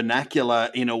entered the vernacular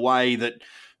in a way that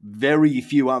very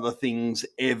few other things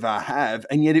ever have,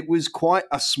 and yet it was quite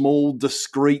a small,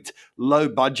 discreet,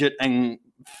 low-budget and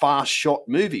fast-shot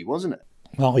movie, wasn't it?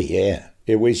 Oh, yeah.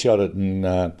 We shot it in,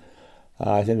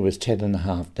 I think it was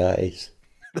 10.5 days.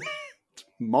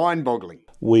 Mind-boggling.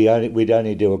 We'd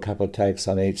only do a couple of takes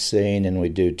on each scene, and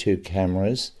we'd do 2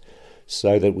 cameras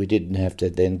so that we didn't have to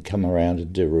then come around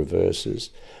and do reverses,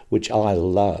 which I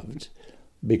loved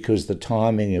because the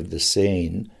timing of the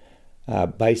scene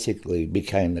basically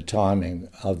became the timing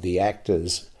of the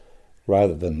actors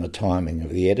rather than the timing of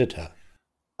the editor.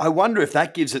 I wonder if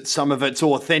that gives it some of its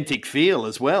authentic feel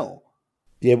as well.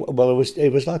 Yeah, well, it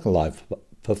was like a live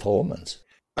performance.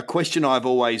 A question I've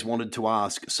always wanted to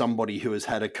ask somebody who has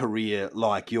had a career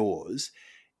like yours,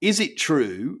 is it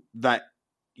true that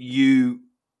you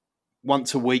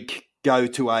once a week go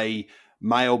to a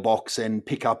mailbox and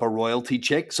pick up a royalty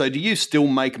check? So do you still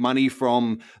make money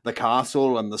from The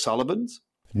Castle and the Sullivans?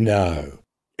 No.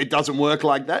 It doesn't work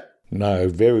like that? No,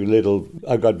 very little.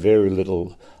 I got very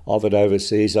little of it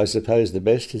overseas. I suppose the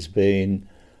best has been,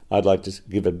 I'd like to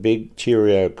give a big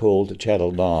cheerio call to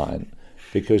Channel 9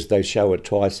 because they show it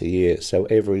twice a year. So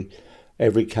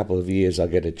every couple of years I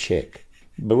get a check.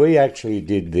 But we actually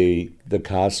did the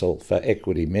Castle for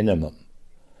equity minimum.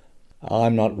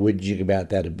 I'm not whinging about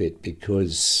that a bit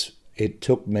because it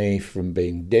took me from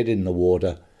being dead in the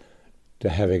water to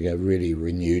having a really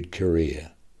renewed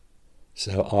career.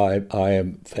 So I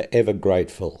am forever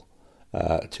grateful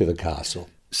to the Castle.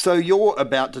 So you're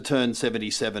about to turn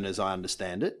 77, as I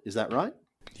understand it. Is that right?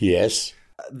 Yes.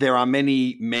 There are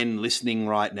many men listening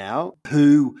right now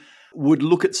who would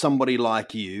look at somebody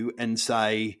like you and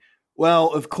say, well,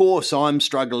 of course, I'm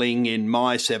struggling in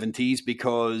my 70s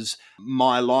because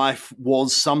my life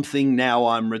was something. Now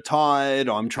I'm retired.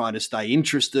 I'm trying to stay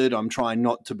interested. I'm trying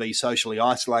not to be socially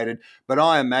isolated. But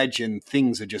I imagine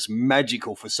things are just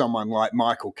magical for someone like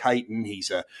Michael Caton.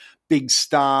 He's a big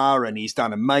star and he's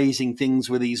done amazing things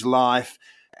with his life.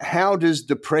 How does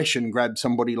depression grab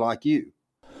somebody like you?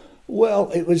 Well,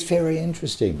 it was very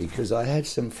interesting because I had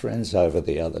some friends over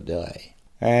the other day.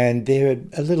 And they're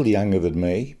a little younger than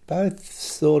me, both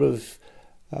sort of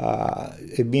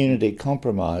immunity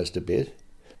compromised a bit.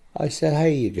 I said,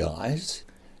 hey, you guys,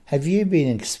 have you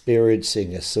been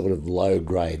experiencing a sort of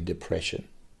low-grade depression?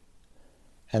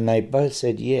 And they both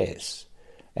said yes.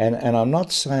 And I'm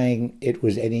not saying it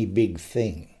was any big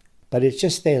thing, but it's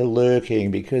just there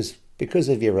lurking because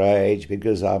of your age,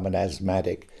 because I'm an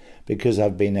asthmatic, because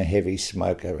I've been a heavy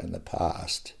smoker in the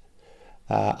past.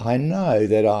 I know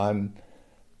that I'm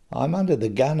under the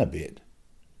gun a bit.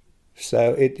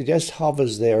 So it just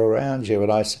hovers there around you.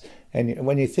 And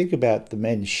when you think about the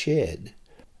men's shed,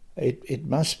 it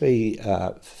must be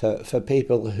for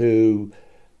people who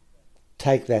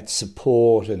take that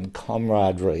support and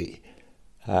camaraderie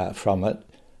from it,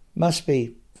 must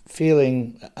be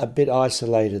feeling a bit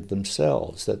isolated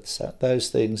themselves, that those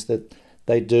things that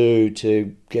they do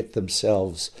to get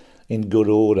themselves in good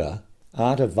order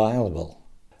aren't available.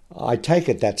 I take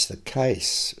it that's the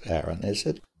case, Aaron, is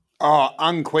it? Oh,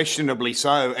 unquestionably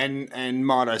so. And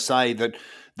might I say that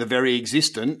the very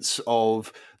existence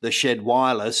of the Shed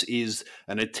Wireless is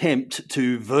an attempt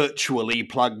to virtually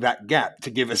plug that gap,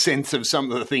 to give a sense of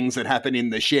some of the things that happen in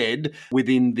the shed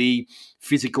within the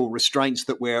physical restraints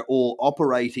that we're all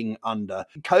operating under.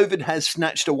 COVID has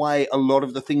snatched away a lot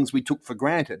of the things we took for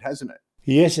granted, hasn't it?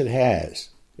 Yes, it has.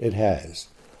 It has.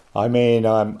 I mean,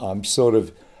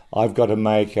 I've got to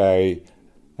make a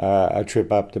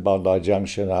trip up to Bondi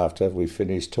Junction after we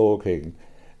finish talking,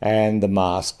 and the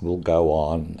mask will go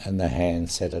on and the hand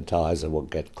sanitizer will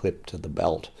get clipped to the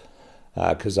belt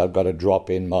because I've got to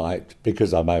drop in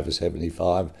because I'm over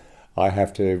 75, I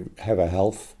have to have a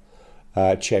health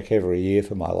check every year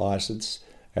for my licence,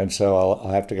 and so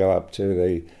I have to go up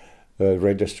to the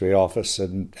registry office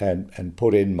and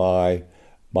put in my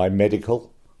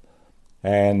medical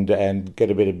and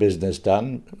get a bit of business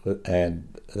done,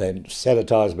 and then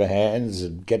sanitise my hands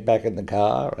and get back in the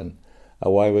car, and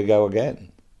away we go again.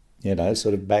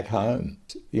 Sort of back home.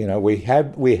 We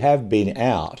have been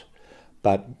out,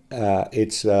 but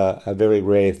it's a very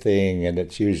rare thing, and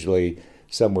it's usually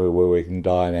somewhere where we can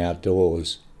dine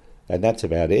outdoors, and that's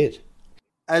about it.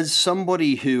 As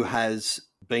somebody who has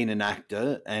been an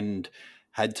actor and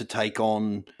had to take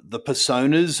on the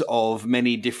personas of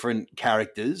many different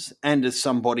characters, and as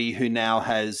somebody who now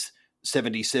has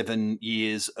 77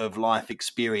 years of life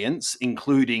experience,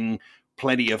 including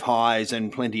plenty of highs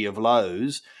and plenty of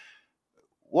lows,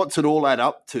 what's it all add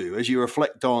up to as you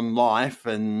reflect on life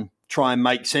and try and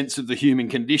make sense of the human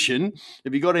condition?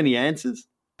 Have you got any answers?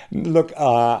 Look,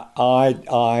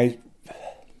 I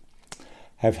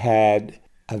have had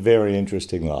a very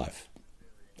interesting life.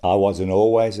 I wasn't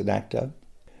always an actor.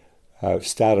 I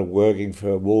started working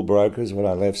for Woolbrokers when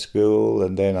I left school,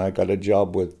 and then I got a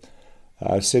job with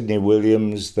Sydney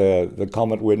Williams, the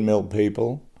Comet Windmill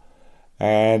people,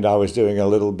 and I was doing a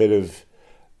little bit of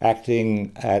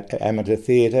acting at amateur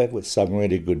theatre with some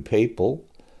really good people,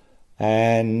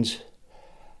 and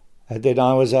then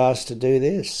I was asked to do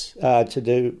this, to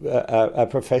do a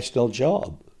professional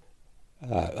job.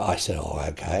 I said, oh,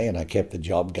 okay, and I kept the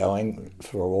job going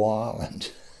for a while,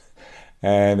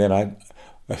 and then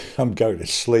I'm going to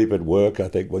sleep at work. I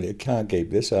think, well, you can't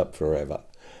keep this up forever.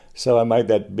 So I made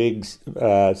that big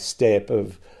step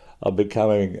of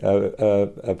becoming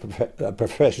a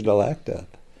professional actor.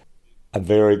 A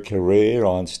varied career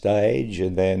on stage,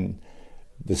 and then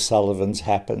the Sullivans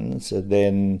happens, and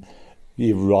then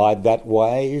you ride that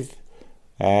wave,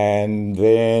 and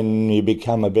then you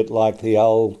become a bit like the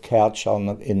old couch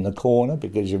in the corner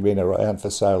because you've been around for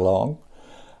so long.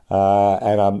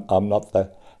 And I'm not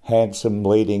the handsome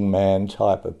leading man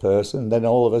type of person. Then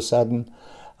all of a sudden,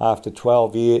 after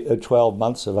 12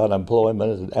 months of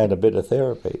unemployment and a bit of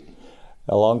therapy,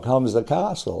 along comes the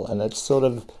castle, and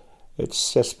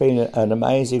it's just been an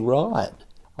amazing ride.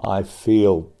 I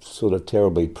feel sort of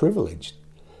terribly privileged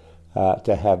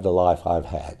to have the life I've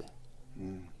had.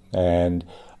 And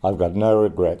I've got no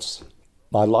regrets.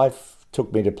 My life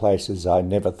took me to places I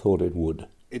never thought it would.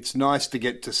 It's nice to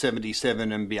get to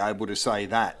 77 and be able to say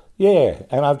that. Yeah,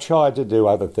 and I've tried to do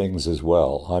other things as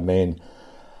well. I mean,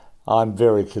 I'm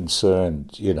very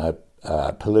concerned,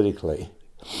 politically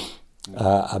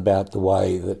about the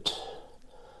way that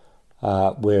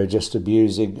we're just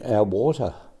abusing our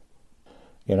water.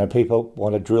 People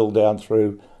want to drill down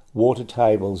through water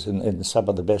tables in some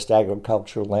of the best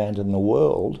agricultural land in the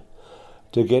world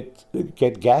to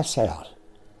get gas out,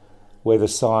 where the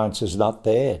science is not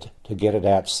there to get it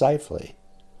out safely.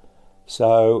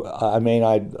 So, I mean,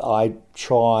 I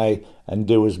try and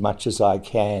do as much as I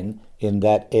can in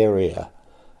that area.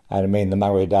 And I mean, the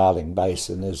Murray-Darling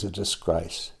Basin is a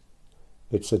disgrace.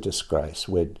 It's a disgrace.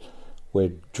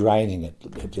 We're draining it,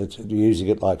 using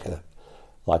it like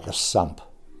a sump,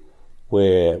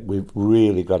 where we've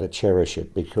really got to cherish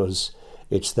it because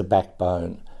it's the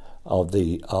backbone of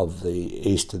the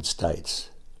eastern states.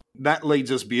 that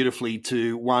leads us beautifully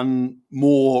to one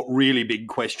more really big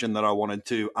question that I wanted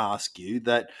to ask you,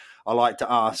 that I like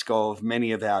to ask of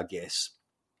many of our guests.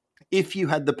 If you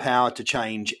had the power to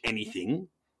change anything,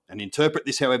 and interpret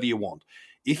this however you want,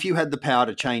 if you had the power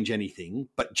to change anything,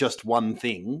 but just one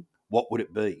thing, what would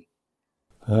it be?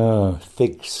 Oh,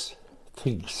 thinks.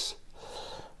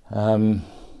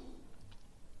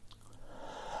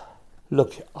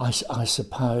 Look, I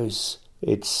suppose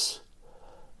it's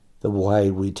the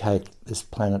way we take this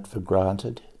planet for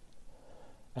granted,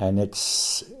 and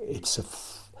it's a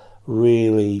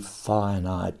really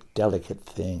finite, delicate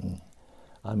thing.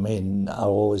 I mean, I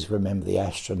always remember the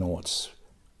astronauts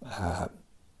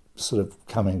sort of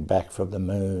coming back from the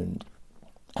moon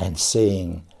and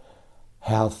seeing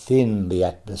how thin the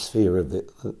atmosphere of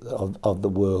the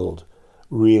world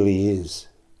really is,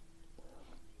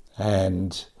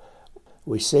 and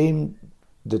we seem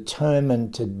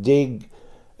determined to dig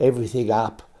everything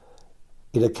up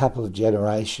in a couple of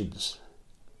generations.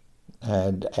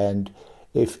 And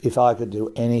if I could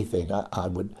do anything, I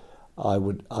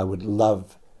would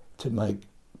love to make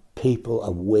people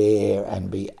aware and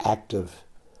be active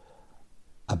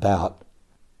about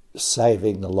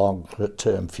saving the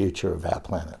long-term future of our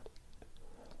planet.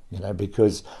 You know,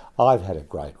 because I've had a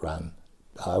great run.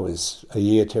 I was a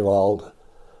year too old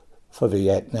for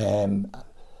Vietnam.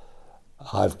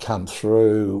 I've come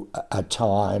through a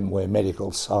time where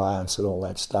medical science and all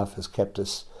that stuff has kept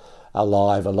us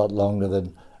alive a lot longer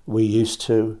than we used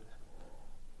to.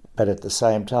 But at the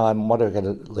same time, what are we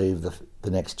going to leave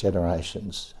the next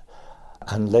generations?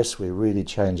 Unless we really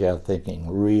change our thinking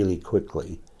really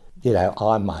quickly, you know,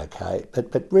 I'm okay.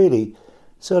 But really,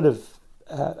 sort of,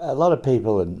 a lot of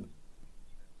people in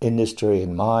industry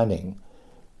and mining,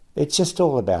 it's just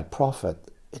all about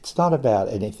profit. It's not about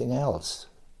anything else.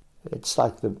 It's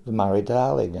like the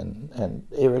Murray-Darling and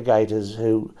irrigators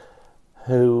who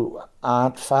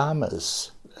aren't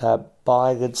farmers,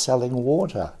 buying and selling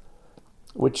water,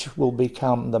 which will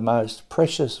become the most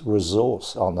precious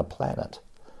resource on the planet.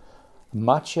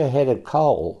 Much ahead of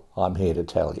coal, I'm here to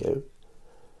tell you.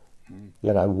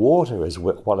 You know, water is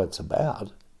what it's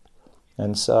about.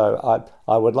 And so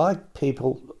I would like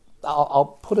people,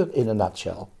 I'll put it in a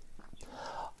nutshell.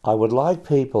 I would like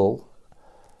people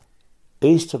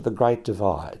east of the Great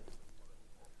Divide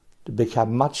to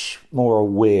become much more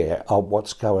aware of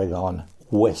what's going on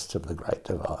west of the Great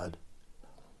Divide,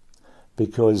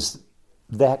 because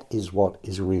that is what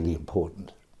is really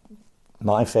important.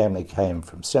 My family came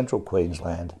from central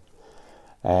Queensland,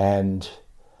 and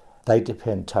they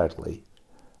depend totally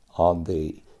on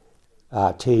the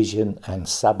artesian and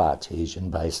subartesian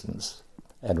basins.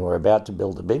 And we're about to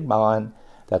build a big mine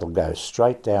that'll go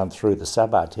straight down through the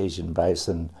subartesian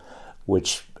basin,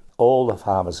 which all the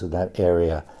farmers in that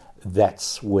area,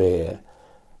 that's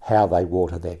how they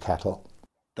water their cattle.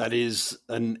 That is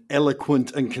an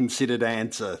eloquent and considered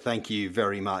answer. Thank you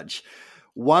very much.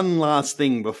 One last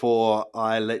thing before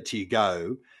I let you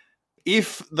go.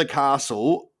 If the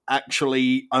castle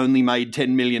actually only made $10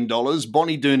 million,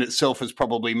 Bonnie Doon itself has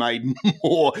probably made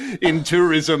more in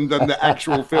tourism than the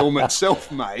actual film itself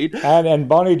made. And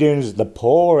Bonnie Doon is the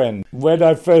poor end. When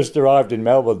I first arrived in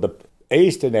Melbourne, the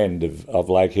eastern end of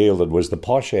Lake Healdon was the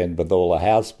posh end with all the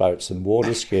houseboats and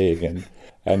water skiing,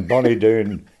 and Bonnie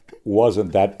Doon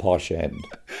wasn't that posh end.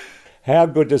 How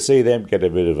good to see them get a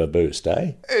bit of a boost,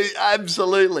 eh?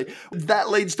 Absolutely. That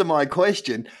leads to my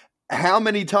question. How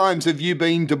many times have you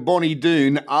been to Bonnie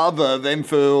Doon other than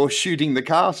for shooting the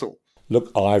castle? Look,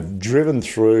 I've driven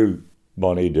through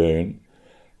Bonnie Doon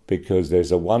because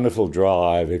there's a wonderful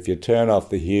drive. If you turn off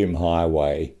the Hume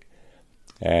Highway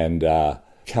and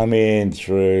come in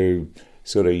through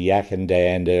sort of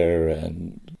Yakandanda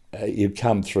and you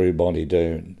come through Bonnie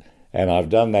Doon. And I've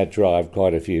done that drive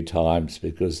quite a few times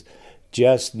because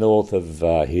just north of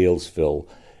Healesville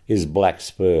is Black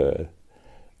Spur,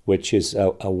 which is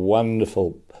a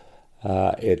wonderful,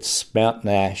 it's mountain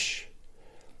ash,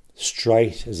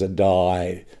 straight as a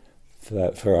die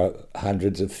for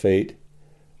hundreds of feet,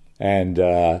 and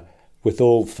with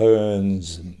all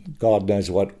ferns and God knows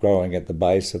what growing at the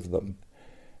base of them.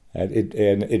 And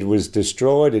it was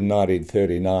destroyed in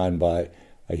 1939 by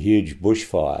a huge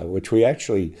bushfire, which we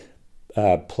actually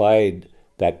played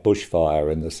that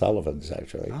bushfire in the Sullivans,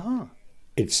 actually. Ah.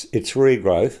 It's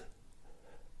regrowth,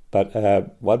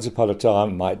 but once upon a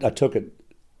time, I took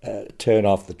it, turn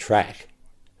off the track,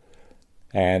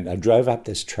 and I drove up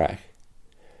this track,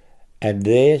 and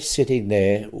there, sitting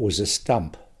there, was a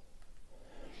stump.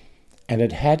 And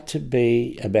it had to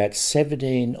be about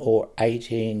 17 or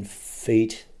 18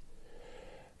 feet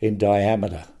in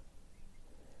diameter.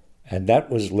 And that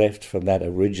was left from that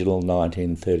original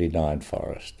 1939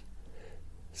 forest.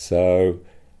 So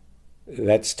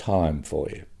that's time for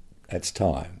you. That's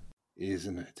time.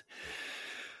 Isn't it?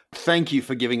 Thank you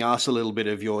for giving us a little bit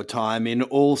of your time. In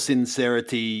all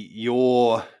sincerity,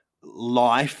 your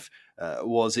life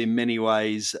was in many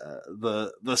ways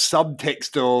the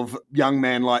subtext of young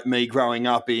man like me growing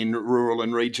up in rural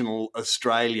and regional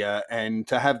Australia, and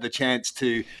to have the chance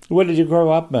to... Where did you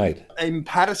grow up, mate? In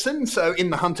Patterson, so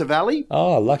in the Hunter Valley.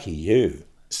 Oh, lucky you.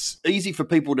 It's easy for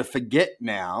people to forget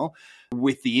now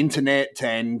with the internet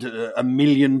and a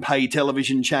million pay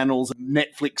television channels,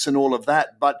 Netflix and all of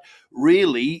that, but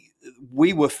really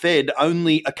we were fed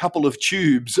only a couple of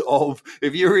tubes of,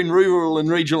 if you're in rural and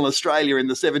regional Australia in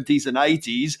the 70s and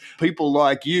 80s, people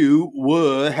like you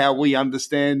were how we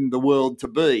understand the world to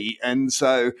be. And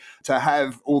so to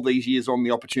have all these years on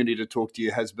the opportunity to talk to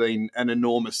you has been an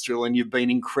enormous thrill, and you've been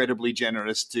incredibly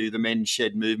generous to the Men's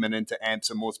Shed movement and to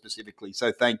AMSA more specifically.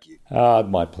 So thank you.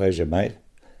 My pleasure, mate.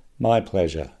 My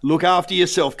pleasure. Look after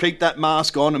yourself. Keep that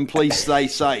mask on and please stay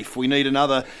safe. We need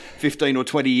another 15 or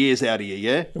 20 years out of you,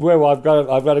 yeah? Well, I've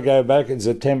got to go back in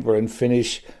September and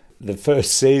finish the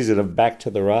first season of Back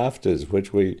to the Rafters,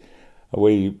 which we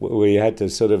had to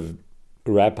sort of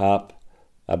wrap up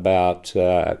about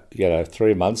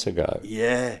 3 months ago.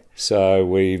 Yeah. So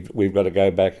we've got to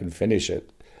go back and finish it.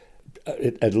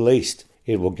 At least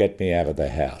it will get me out of the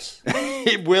house.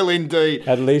 It will indeed.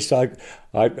 At least I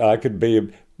could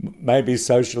be maybe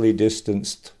socially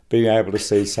distanced, being able to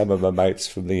see some of my mates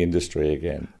from the industry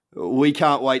again. We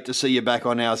can't wait to see you back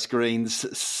on our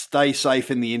screens. Stay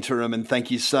safe in the interim, and thank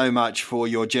you so much for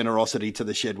your generosity to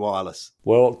the Shed Wireless.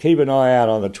 Well, keep an eye out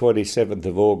on the 27th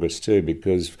of August too,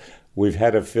 because we've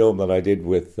had a film that I did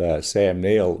with Sam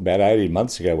Neill about 18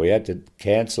 months ago. We had to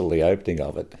cancel the opening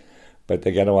of it, but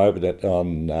they're going to open it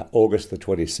on August the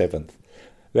 27th.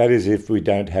 That is if we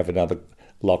don't have another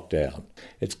lockdown.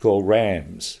 It's called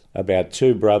Rams, about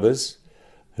two brothers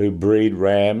who breed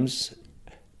rams.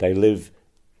 They live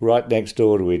right next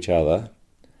door to each other,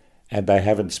 and they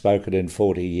haven't spoken in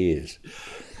 40 years.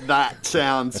 That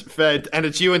sounds fed. And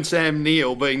it's you and Sam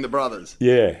Neill being the brothers.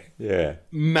 Yeah.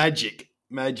 Magic.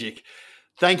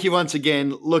 Thank you once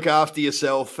again. Look after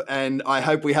yourself, and I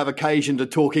hope we have occasion to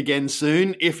talk again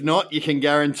soon. If not, you can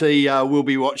guarantee we'll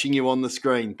be watching you on the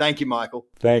screen. Thank you, Michael.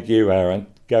 Thank you, Aaron.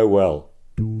 Go well.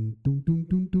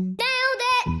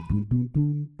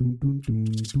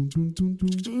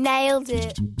 Nailed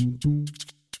it.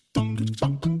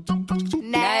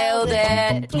 Nailed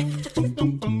it.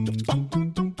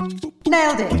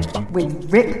 Nailed it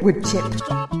with Rick Woodchip.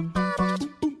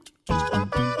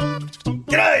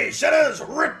 G'day, Shedders,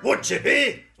 Rick Woodchip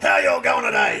here. How y'all going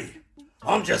today?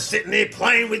 I'm just sitting here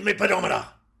playing with my pedometer.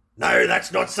 No,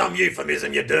 that's not some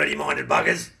euphemism, you dirty-minded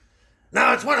buggers.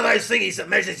 No, it's one of those thingies that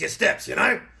measures your steps, you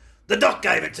know? The doc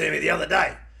gave it to me the other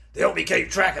day to help me keep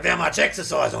track of how much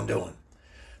exercise I'm doing.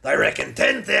 They reckon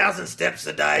 10,000 steps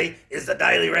a day is the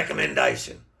daily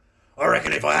recommendation. I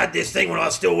reckon if I had this thing when I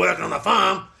was still working on the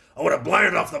farm, I would have blown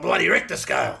it off the bloody Richter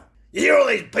scale. You hear all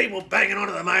these people banging on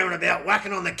at the moment about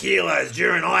whacking on the kilos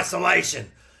during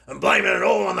isolation and blaming it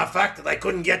all on the fact that they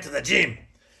couldn't get to the gym.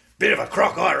 Bit of a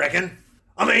crock, I reckon.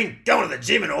 I mean, going to the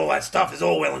gym and all that stuff is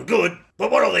all well and good, but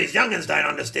what all these young'uns don't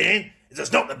understand is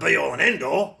it's not the be-all and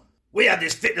end-all. We had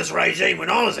this fitness regime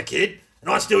when I was a kid, and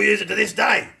I still use it to this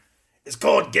day. It's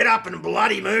called Get Up and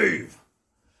Bloody Move.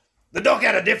 The doc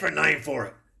had a different name for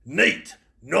it. NEAT.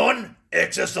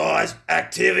 Non-Exercise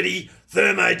Activity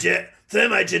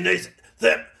Thermogenesis.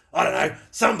 I don't know,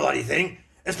 some bloody thing.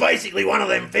 It's basically one of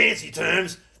them fancy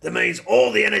terms that means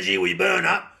all the energy we burn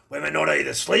up when we're not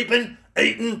either sleeping,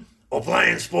 eating, or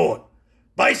playing sport.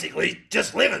 Basically,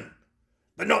 just living.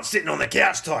 But not sitting on the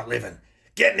couch type living.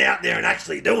 Getting out there and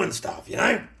actually doing stuff, you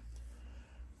know?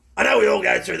 I know we all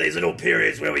go through these little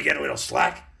periods where we get a little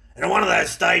slack, and at one of those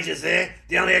stages there,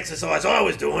 the only exercise I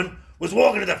was doing was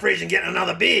walking to the fridge and getting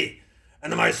another beer.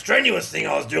 And the most strenuous thing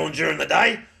I was doing during the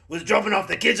day was dropping off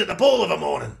the kids at the pool of a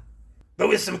morning. But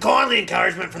with some kindly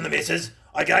encouragement from the missus,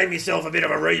 I gave myself a bit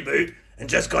of a reboot and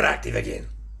just got active again.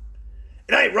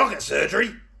 It ain't rocket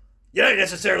surgery. You don't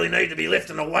necessarily need to be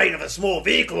lifting the weight of a small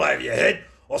vehicle over your head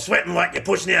or sweating like you're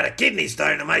pushing out a kidney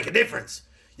stone to make a difference.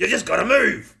 You just got to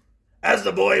move. As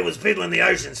the boy who was piddling the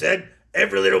ocean said,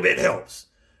 every little bit helps.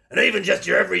 And even just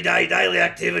your everyday daily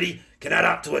activity can add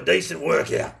up to a decent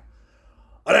workout.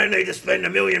 I don't need to spend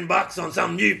 $1 million on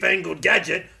some newfangled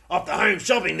gadget off the Home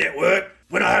Shopping Network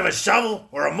when I have a shovel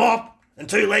or a mop and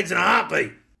 2 legs and a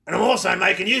heartbeat. And I'm also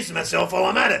making use of myself while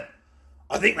I'm at it.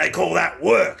 I think they call that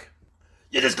work.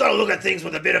 You just got to look at things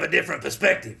with a bit of a different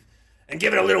perspective and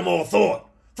give it a little more thought.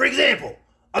 For example,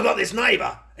 I got this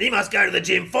neighbour, and he must go to the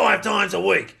gym 5 times a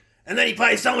week, and then he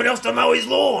pays someone else to mow his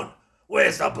lawn.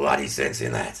 Where's the bloody sense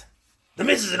in that? The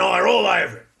missus and I are all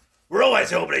over it. We're always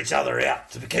helping each other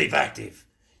out to keep active.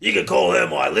 You could call her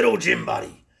my little gym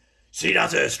buddy. She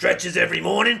does her stretches every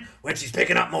morning when she's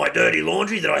picking up my dirty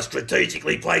laundry that I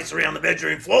strategically place around the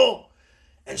bedroom floor.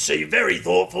 And she very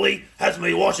thoughtfully has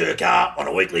me wash her car on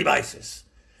a weekly basis.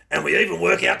 And we even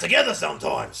work out together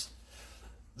sometimes.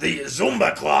 The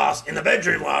Zumba class in the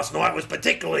bedroom last night was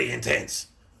particularly intense.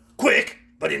 Quick,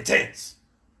 but intense.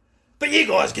 But you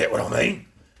guys get what I mean.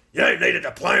 You don't need a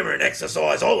diploma in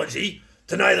exerciseology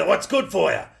to know that what's good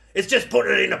for you. It's just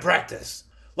putting it into practice.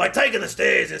 Like taking the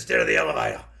stairs instead of the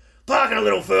elevator. Parking a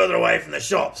little further away from the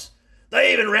shops.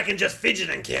 They even reckon just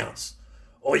fidgeting counts.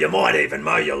 Or you might even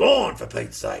mow your lawn, for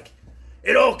Pete's sake.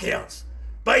 It all counts.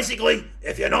 Basically,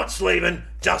 if you're not sleeping,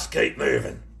 just keep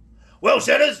moving. Well,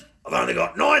 Shedders, I've only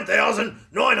got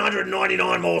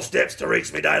 9,999 more steps to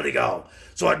reach my daily goal,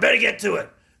 so I'd better get to it.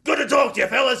 Good to talk to you,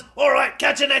 fellas. All right,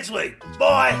 catch you next week.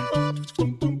 Bye.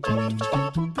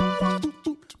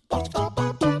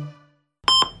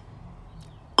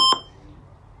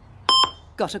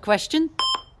 Got a question?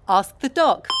 Ask the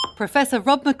doc. Professor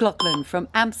Rob McLaughlin from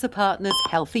AMSA Partners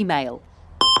Healthy Male.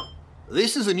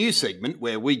 This is a new segment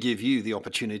where we give you the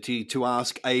opportunity to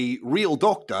ask a real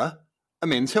doctor a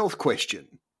men's health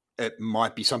question. It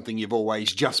might be something you've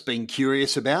always just been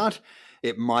curious about.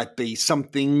 It might be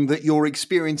something that you're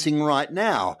experiencing right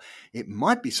now. It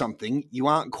might be something you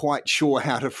aren't quite sure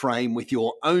how to frame with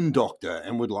your own doctor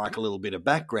and would like a little bit of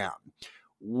background.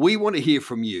 We want to hear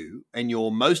from you, and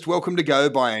you're most welcome to go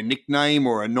by a nickname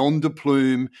or a nom de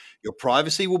plume. Your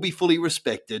privacy will be fully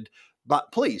respected,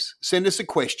 but please send us a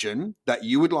question that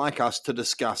you would like us to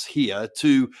discuss here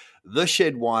to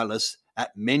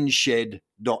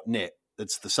theshedwireless@menshed.net.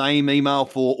 It's the same email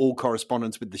for all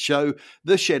correspondence with the show,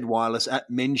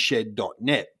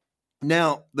 theshedwireless@menshed.net.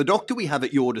 Now, the doctor we have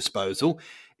at your disposal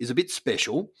is a bit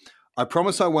special. I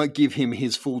promise I won't give him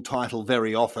his full title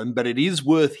very often, but it is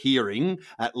worth hearing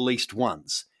at least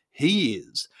once. He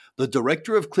is the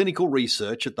Director of Clinical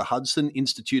Research at the Hudson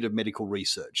Institute of Medical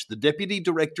Research, the Deputy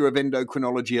Director of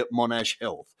Endocrinology at Monash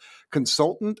Health,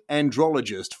 Consultant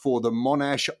Andrologist for the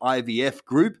Monash IVF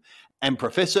Group, and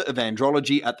Professor of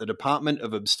Andrology at the Department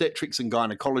of Obstetrics and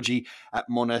Gynecology at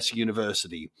Monash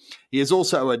University. He is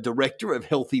also a Director of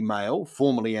Healthy Male,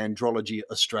 formerly Andrology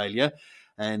Australia,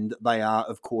 and they are,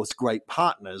 of course, great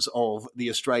partners of the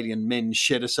Australian Men's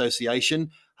Shed Association.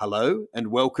 Hello,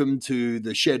 and welcome to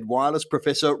the Shed Wireless,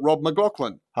 Professor Rob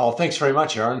McLaughlin. Oh, thanks very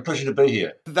much, Aaron. Pleasure to be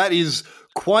here. That is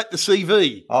quite the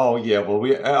CV. Oh, yeah, well,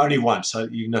 we only once, so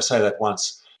you can say that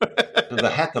once.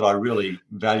 The hat that I really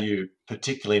value,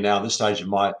 particularly now at this stage of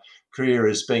my career,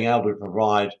 is being able to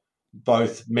provide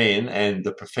both men and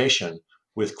the profession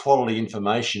with quality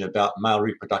information about male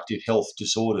reproductive health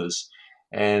disorders.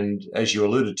 And as you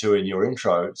alluded to in your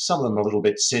intro, some of them are a little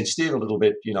bit sensitive, a little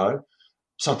bit,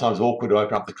 sometimes awkward to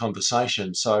open up the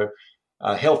conversation. So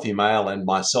Healthy Male and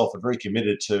myself are very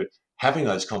committed to having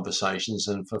those conversations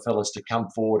and for fellas to come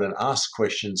forward and ask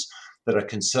questions that are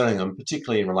concerning them,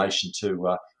 particularly in relation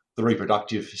to the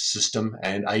reproductive system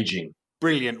and ageing.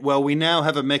 Brilliant. Well, we now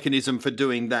have a mechanism for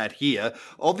doing that here.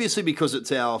 Obviously, because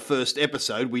it's our first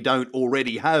episode, we don't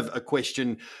already have a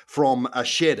question from a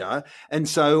shedder. And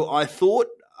so I thought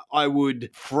I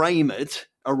would frame it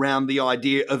around the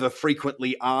idea of a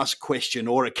frequently asked question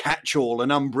or a catch-all, an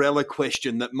umbrella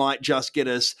question that might just get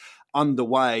us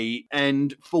underway.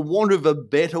 And for want of a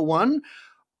better one,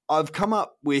 I've come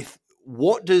up with,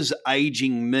 what does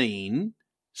aging mean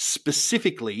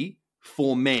specifically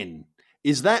for men?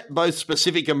 Is that both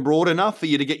specific and broad enough for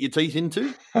you to get your teeth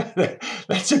into?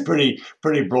 That's a pretty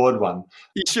broad one.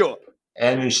 Sure.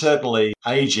 And certainly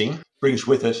aging brings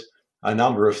with it a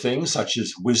number of things such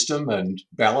as wisdom and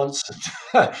balance,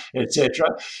 etc.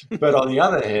 But on the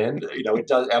other hand, it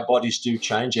does. Our bodies do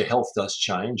change, our health does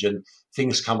change, and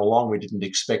things come along we didn't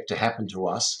expect to happen to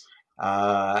us,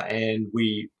 and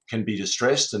we can be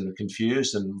distressed and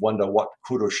confused and wonder what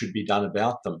could or should be done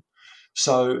about them.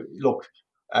 So, look.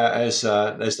 As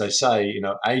they say,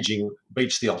 aging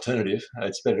beats the alternative.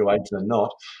 It's better to age than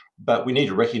not. But we need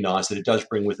to recognise that it does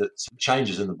bring with it some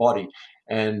changes in the body.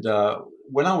 And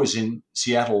when I was in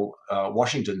Seattle,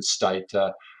 Washington State,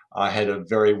 I had a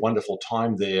very wonderful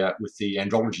time there with the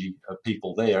andrology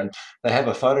people there. And they have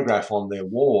a photograph on their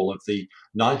wall of the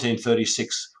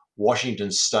 1936 Washington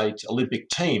State Olympic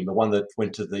team, the one that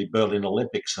went to the Berlin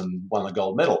Olympics and won the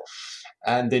gold medal.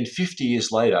 And then 50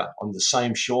 years later, on the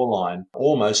same shoreline,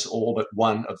 almost all but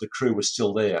one of the crew was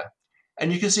still there.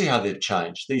 And you can see how they've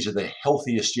changed. These are the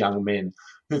healthiest young men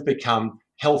who've become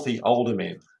healthy older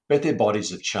men, but their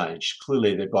bodies have changed.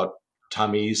 Clearly, they've got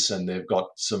tummies and they've got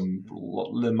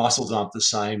the muscles aren't the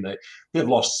same. They've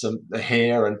lost the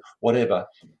hair and whatever.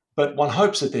 But one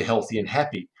hopes that they're healthy and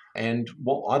happy. And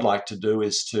what I'd like to do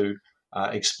is to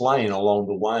explain along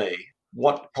the way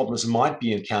what problems might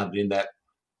be encountered in that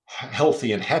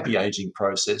healthy and happy aging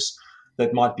process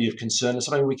that might be of concern and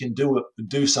something we can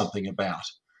do something about.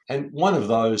 And one of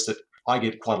those that I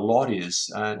get quite a lot is,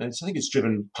 and I think it's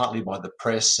driven partly by the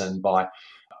press and by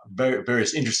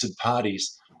various interested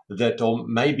parties, that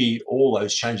maybe all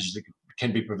those changes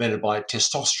can be prevented by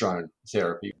testosterone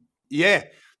therapy. Yeah.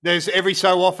 There's every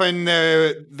so often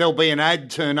there'll be an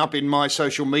ad turn up in my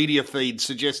social media feed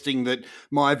suggesting that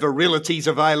my virility's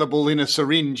available in a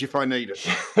syringe if I need it.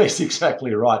 That's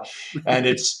exactly right. And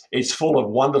it's full of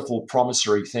wonderful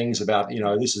promissory things about,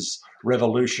 this has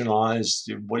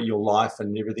revolutionized your life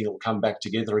and everything will come back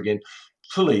together again.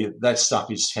 Clearly, that stuff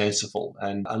is fanciful.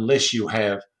 And unless you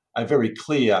have a very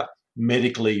clear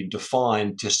medically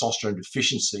defined testosterone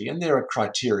deficiency, and there are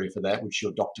criteria for that which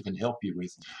your doctor can help you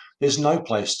with, there's no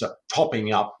place to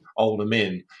topping up older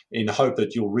men in the hope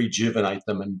that you'll rejuvenate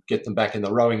them and get them back in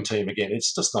the rowing team again.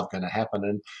 It's just not going to happen.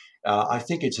 And I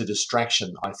think it's a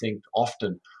distraction. I think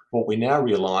often what we now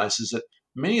realize is that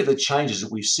many of the changes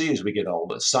that we see as we get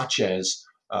older, such as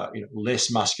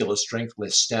less muscular strength,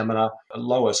 less stamina, a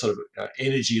lower sort of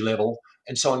energy level,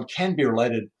 and so on, can be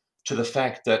related to the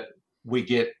fact that we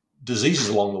get diseases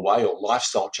along the way or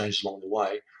lifestyle changes along the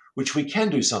way, which we can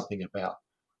do something about.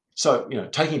 So,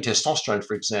 taking testosterone,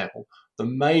 for example, the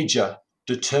major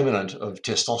determinant of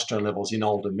testosterone levels in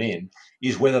older men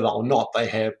is whether or not they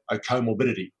have a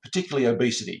comorbidity, particularly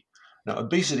obesity. Now,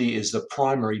 obesity is the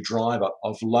primary driver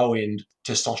of low-end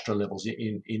testosterone levels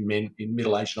in men, in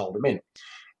middle-aged and older men.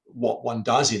 What one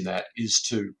does in that is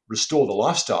to restore the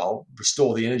lifestyle,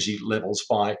 restore the energy levels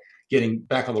by getting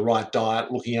back on the right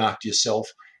diet, looking after yourself,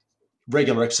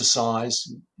 regular exercise,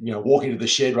 walking to the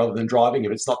shed rather than driving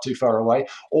if it's not too far away,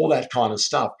 all that kind of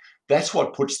stuff. That's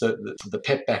what puts the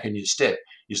pep back in your step.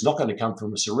 It's not going to come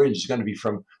from a syringe. It's going to be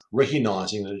from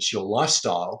recognizing that it's your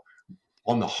lifestyle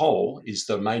on the whole is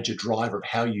the major driver of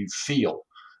how you feel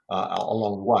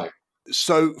along the way.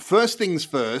 So first things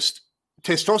first,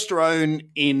 testosterone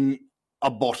in a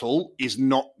bottle is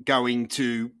not going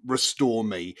to restore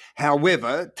me.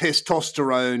 However,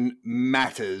 testosterone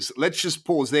matters. Let's just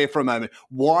pause there for a moment.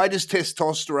 Why does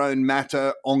testosterone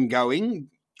matter ongoing?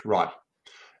 Right.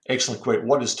 Excellent question.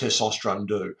 What does testosterone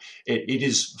do? It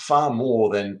is far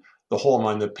more than the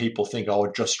hormone that people think,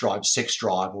 it just drives sex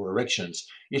drive or erections.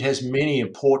 It has many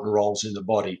important roles in the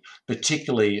body,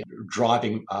 particularly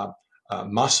driving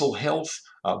muscle health,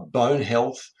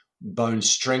 bone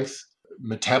strength,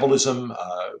 metabolism,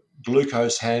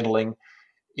 glucose handling.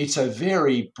 It's a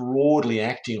very broadly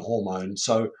acting hormone,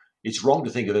 so it's wrong to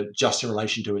think of it just in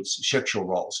relation to its sexual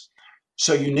roles.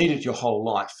 So you need it your whole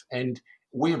life. And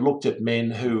we've looked at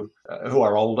men who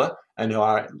are older and who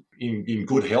are in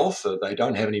good health, they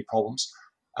don't have any problems,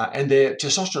 and their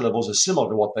testosterone levels are similar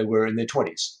to what they were in their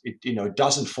 20s. It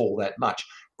doesn't fall that much.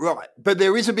 Right. But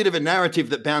there is a bit of a narrative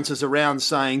that bounces around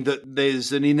saying that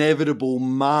there's an inevitable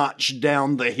march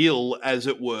down the hill, as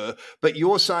it were. But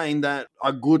you're saying that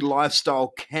a good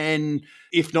lifestyle can,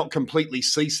 if not completely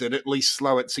cease it, at least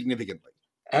slow it significantly.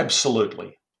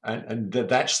 Absolutely. And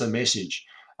that's the message.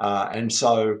 And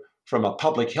so from a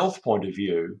public health point of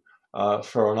view,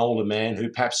 for an older man who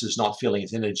perhaps is not feeling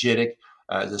as energetic,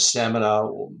 the stamina,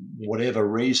 or whatever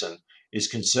reason, is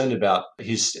concerned about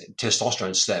his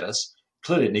testosterone status,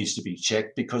 clearly it needs to be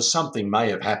checked because something may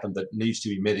have happened that needs to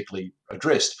be medically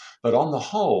addressed. But on the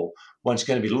whole, one's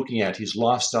going to be looking at his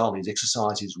lifestyle, his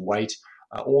exercise, his weight,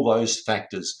 all those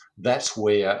factors. That's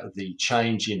where the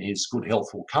change in his good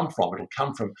health will come from. It'll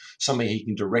come from something he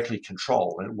can directly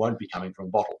control, and it won't be coming from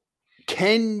a bottle.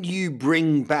 Can you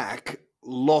bring back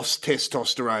lost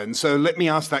testosterone? So let me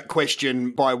ask that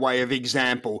question by way of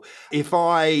example. If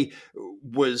I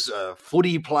was a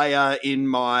footy player in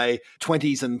my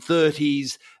 20s and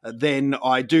 30s, then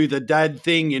I do the dad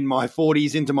thing in my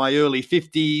 40s into my early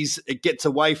 50s. It gets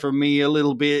away from me a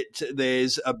little bit.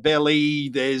 There's a belly.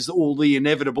 There's all the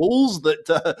inevitables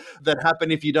that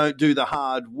happen if you don't do the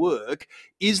hard work.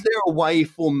 Is there a way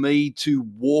for me to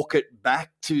walk it back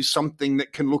to something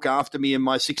that can look after me in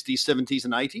my 60s, 70s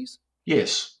and 80s?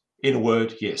 Yes. In a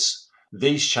word, yes.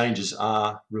 These changes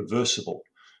are reversible.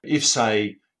 If,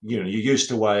 say, you used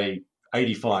to weigh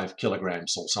 85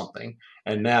 kilograms or something,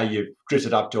 and now you've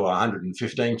drifted up to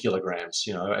 115 kilograms,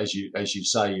 as you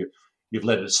say, you've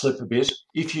let it slip a bit.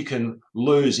 If you can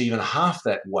lose even half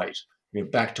that weight,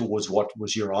 back towards what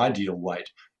was your ideal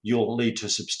weight, you'll lead to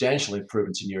substantial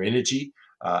improvements in your energy,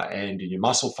 and in your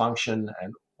muscle function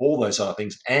and all those other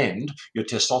things, and your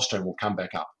testosterone will come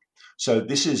back up. So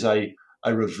this is a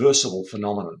reversible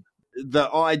phenomenon.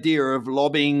 The idea of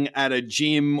lobbying at a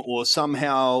gym or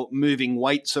somehow moving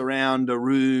weights around a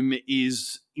room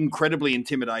is incredibly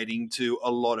intimidating to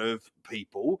a lot of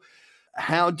people.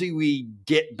 How do we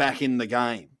get back in the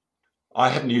game? I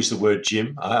haven't used the word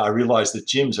gym. I realise that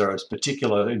gyms are a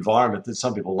particular environment that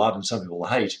some people love and some people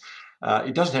hate.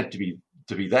 It doesn't have to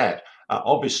be that.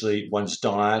 Obviously, one's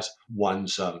diet,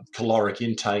 one's caloric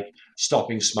intake,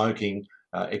 stopping smoking,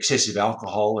 excessive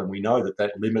alcohol, and we know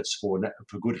that limits for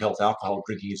good health alcohol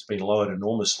drinking has been lowered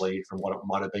enormously from what it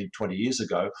might have been 20 years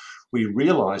ago. We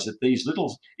realise that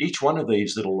each one of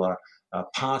these little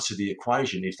parts of the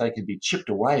equation, if they can be chipped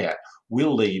away at,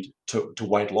 will lead to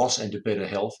weight loss and to better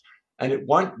health. And it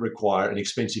won't require an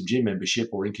expensive gym membership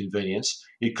or inconvenience.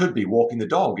 It could be walking the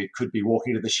dog. It could be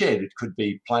walking to the shed. It could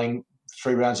be playing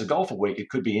 3 rounds of golf a week. It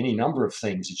could be any number of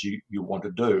things that you want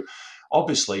to do.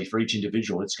 Obviously, for each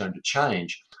individual, it's going to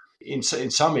change. In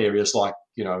some areas, like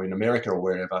in America or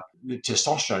wherever, the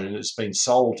testosterone has been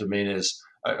sold to men as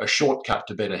a shortcut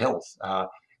to better health.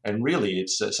 And really,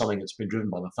 it's something that's been driven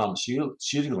by the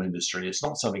pharmaceutical industry. It's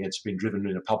not something that's been driven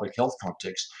in a public health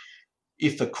context.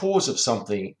 If the cause of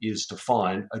something is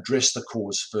defined, address the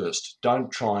cause first.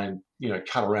 Don't try and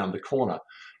cut around the corner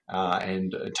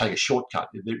and take a shortcut.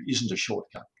 There isn't a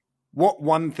shortcut. What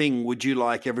one thing would you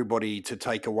like everybody to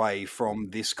take away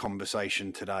from this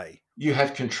conversation today? You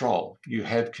have control. You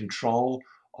have control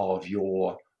of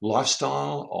your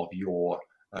lifestyle, of your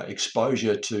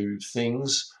exposure to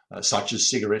things such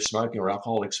as cigarette smoking or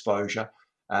alcohol exposure.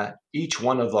 Each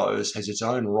one of those has its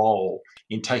own role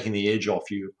in taking the edge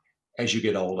off you as you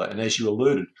get older. And as you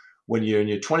alluded, when you're in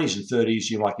your 20s and 30s,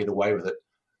 you might get away with it.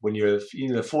 When you're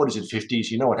in the 40s and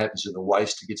 50s, you know what happens to the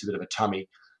waist. It gets a bit of a tummy.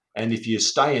 And if you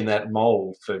stay in that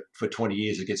mold for 20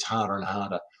 years, it gets harder and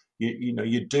harder.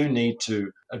 You do need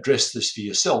to address this for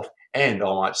yourself. And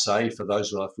I might say, for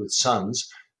those of us with sons,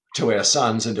 to our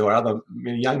sons and to our other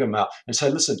younger male, and say,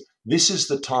 listen, this is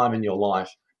the time in your life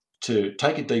to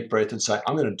take a deep breath and say,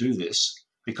 I'm going to do this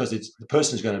because the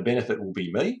person who's going to benefit will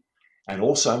be me and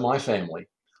also my family.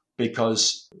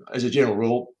 Because as a general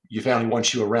rule, your family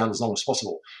wants you around as long as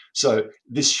possible. So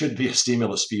this should be a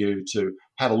stimulus for you to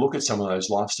have a look at some of those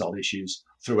lifestyle issues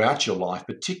throughout your life,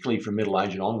 particularly from middle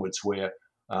age and onwards, where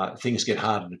things get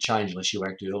harder to change unless you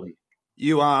act early.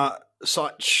 You are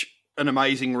such an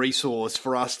amazing resource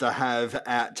for us to have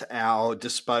at our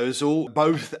disposal,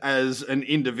 both as an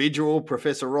individual,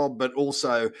 Professor Rob, but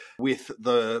also with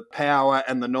the power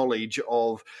and the knowledge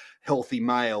of Healthy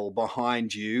Male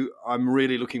behind you. I'm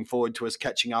really looking forward to us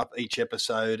catching up each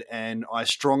episode, and I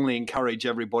strongly encourage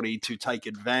everybody to take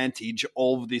advantage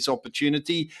of this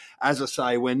opportunity. As I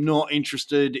say, we're not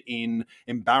interested in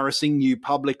embarrassing you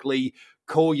publicly.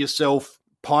 Call yourself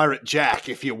Pirate Jack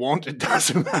if you want. It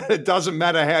doesn't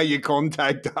matter how you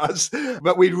contact us,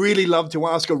 but we'd really love to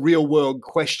ask a real world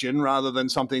question rather than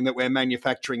something that we're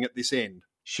manufacturing at this end.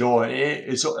 Sure,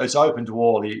 it's open to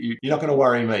all. You're not going to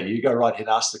worry me. You go right ahead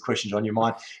and ask the questions on your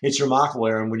mind. It's remarkable,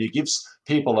 Aaron, when you give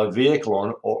people a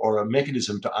vehicle or a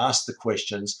mechanism to ask the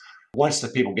questions, once the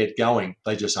people get going,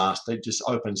 they just ask. It just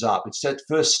opens up. It's that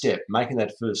first step, making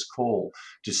that first call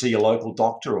to see a local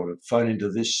doctor or phone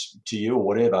into to you or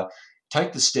whatever.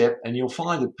 Take the step and you'll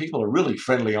find that people are really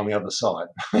friendly on the other side.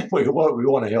 we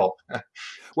want to help.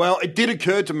 Well, it did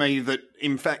occur to me that,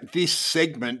 in fact, this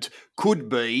segment could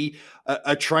be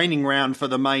a training round for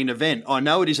the main event. I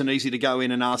know it isn't easy to go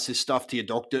in and ask this stuff to your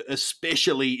doctor,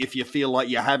 especially if you feel like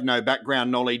you have no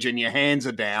background knowledge and your hands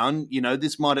are down.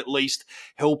 This might at least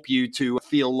help you to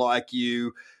feel like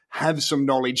you have some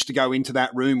knowledge to go into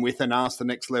that room with and ask the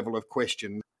next level of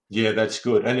question. Yeah, that's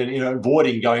good. And then,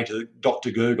 avoiding going to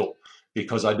Dr. Google,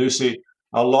 because I do see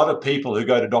a lot of people who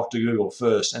go to Dr. Google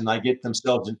first and they get in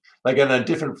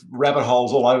different rabbit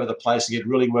holes all over the place and get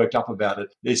really worked up about it.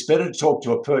 It's better to talk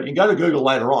to a person. You can go to Google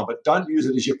later on, but don't use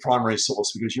it as your primary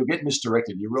source because you'll get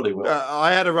misdirected. You really will.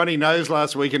 I had a runny nose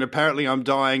last week and apparently I'm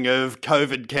dying of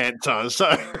COVID cancer.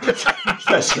 So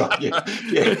that's right.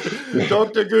 Yeah.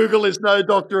 Dr. Google is no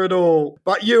doctor at all.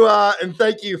 But you are, and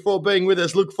thank you for being with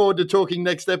us. Look forward to talking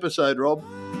next episode, Rob.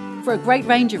 For a great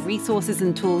range of resources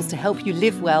and tools to help you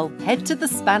live well, head to the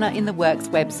Spanner in the Works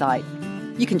website.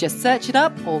 You can just search it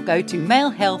up or go to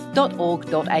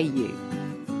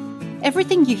malehealth.org.au.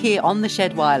 Everything you hear on The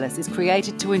Shed Wireless is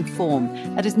created to inform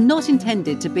and is not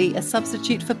intended to be a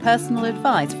substitute for personal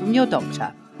advice from your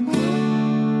doctor.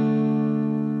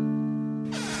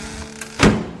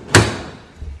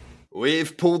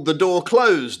 We've pulled the door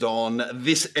closed on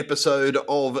this episode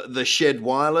of The Shed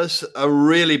Wireless. A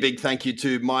really big thank you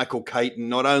to Michael Caton.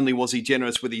 Not only was he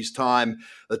generous with his time,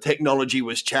 the technology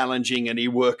was challenging and he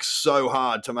worked so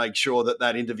hard to make sure that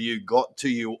that interview got to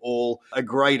you all. A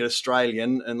great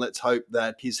Australian, and let's hope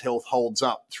that his health holds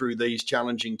up through these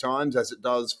challenging times as it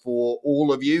does for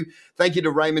all of you. Thank you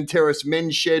to Raymond Terrace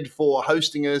Men's Shed for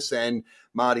hosting us, and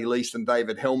Marty Least and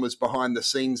David Helmers behind the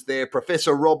scenes there.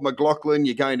 Professor Rob McLaughlin,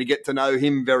 you're going to get to know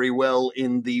him very well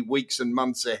in the weeks and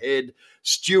months ahead.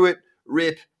 Stuart,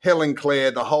 Rip, Helen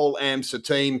Clare, the whole AMSA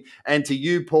team, and to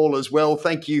you, Paul, as well.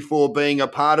 Thank you for being a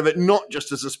part of it, not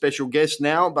just as a special guest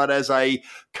now, but as a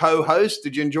co-host.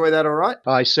 Did you enjoy that all right?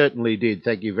 I certainly did.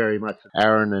 Thank you very much,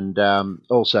 Aaron. And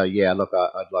also, I'd like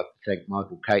to thank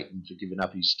Michael Caton for giving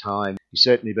up his time. He's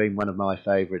certainly been one of my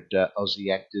favourite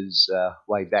Aussie actors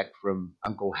way back from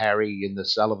Uncle Harry in The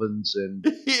Sullivans. And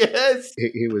yes,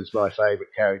 he was my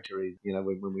favourite character,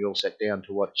 when we all sat down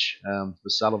to watch The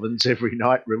Sullivans every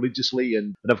night religiously.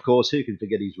 And of course, who can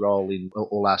forget his role in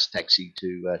Or Last Taxi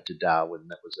to Darwin?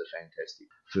 That was a fantastic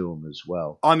film as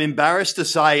well. I'm embarrassed to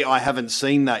say I haven't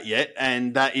seen that yet,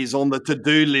 and that is on the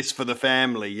to-do list for the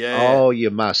family. Yeah. Oh, you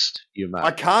must.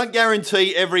 I can't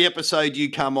guarantee every episode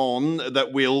you come on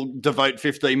that we'll devote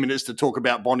 15 minutes to talk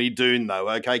about Bonnie Doon, though.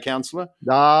 Okay, Councillor?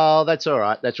 No, that's all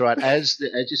right. That's right. As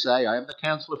you say, I am the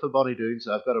councillor for Bonnie Doon,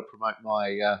 so I've got to promote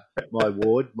my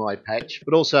ward, my patch,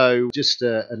 but also just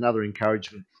another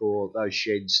encouragement for those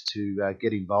sheds to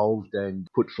get involved and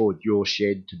put forward your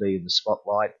shed to be in the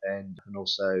spotlight, and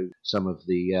also some of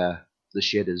the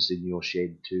shedders in your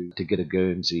shed to get a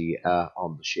Guernsey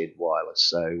on the Shed Wireless.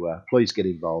 So please get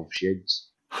involved, sheds.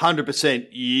 100%.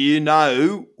 You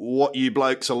know what you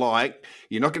blokes are like.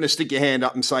 You're not going to stick your hand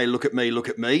up and say, look at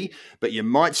me, but you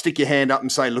might stick your hand up and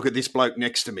say, look at this bloke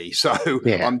next to me. So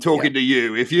I'm talking to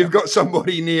you. If you've got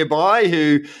somebody nearby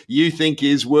who you think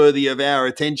is worthy of our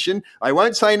attention, I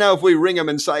won't say no if we ring them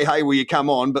and say, hey, will you come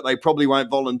on? But they probably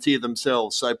won't volunteer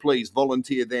themselves. So please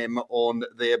volunteer them on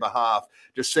their behalf.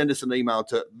 Just send us an email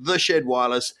to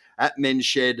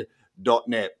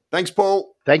theshedwireless@mensshed.net. Thanks,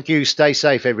 Paul. Thank you. Stay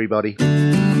safe, everybody.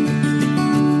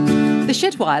 The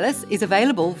Shed Wireless is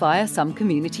available via some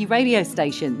community radio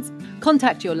stations.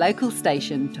 Contact your local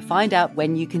station to find out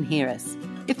when you can hear us.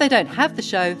 If they don't have the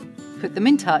show, put them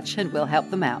in touch and we'll help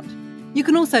them out. You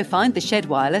can also find The Shed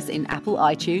Wireless in Apple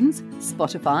iTunes,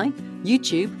 Spotify,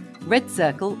 YouTube, Red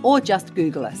Circle, or just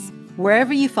Google us.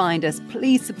 Wherever you find us,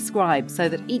 please subscribe so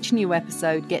that each new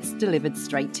episode gets delivered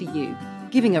straight to you.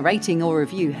 Giving a rating or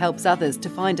review helps others to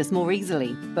find us more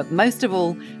easily. But most of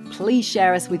all, please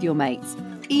share us with your mates,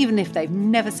 even if they've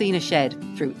never seen a shed,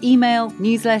 through email,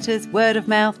 newsletters, word of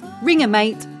mouth. Ring a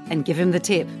mate and give him the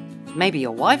tip. Maybe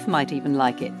your wife might even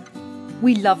like it.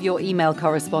 We love your email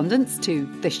correspondence to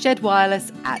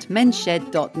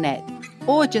theshedwireless@mensshed.net,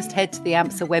 or just head to the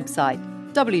AMSA website,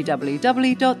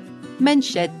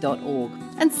 www.mensshed.org,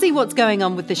 and see what's going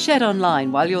on with the shed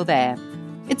online while you're there.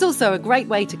 It's also a great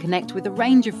way to connect with a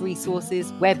range of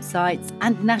resources, websites,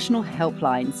 and national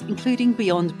helplines, including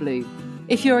Beyond Blue.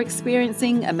 If you're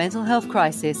experiencing a mental health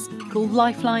crisis, call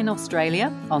Lifeline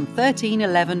Australia on 13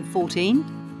 11 14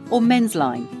 or Men's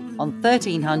Line on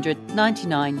 1300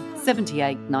 99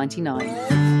 78 99.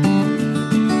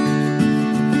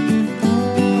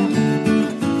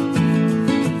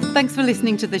 Thanks for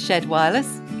listening to The Shed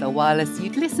Wireless, the wireless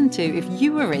you'd listen to if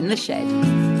you were in the shed.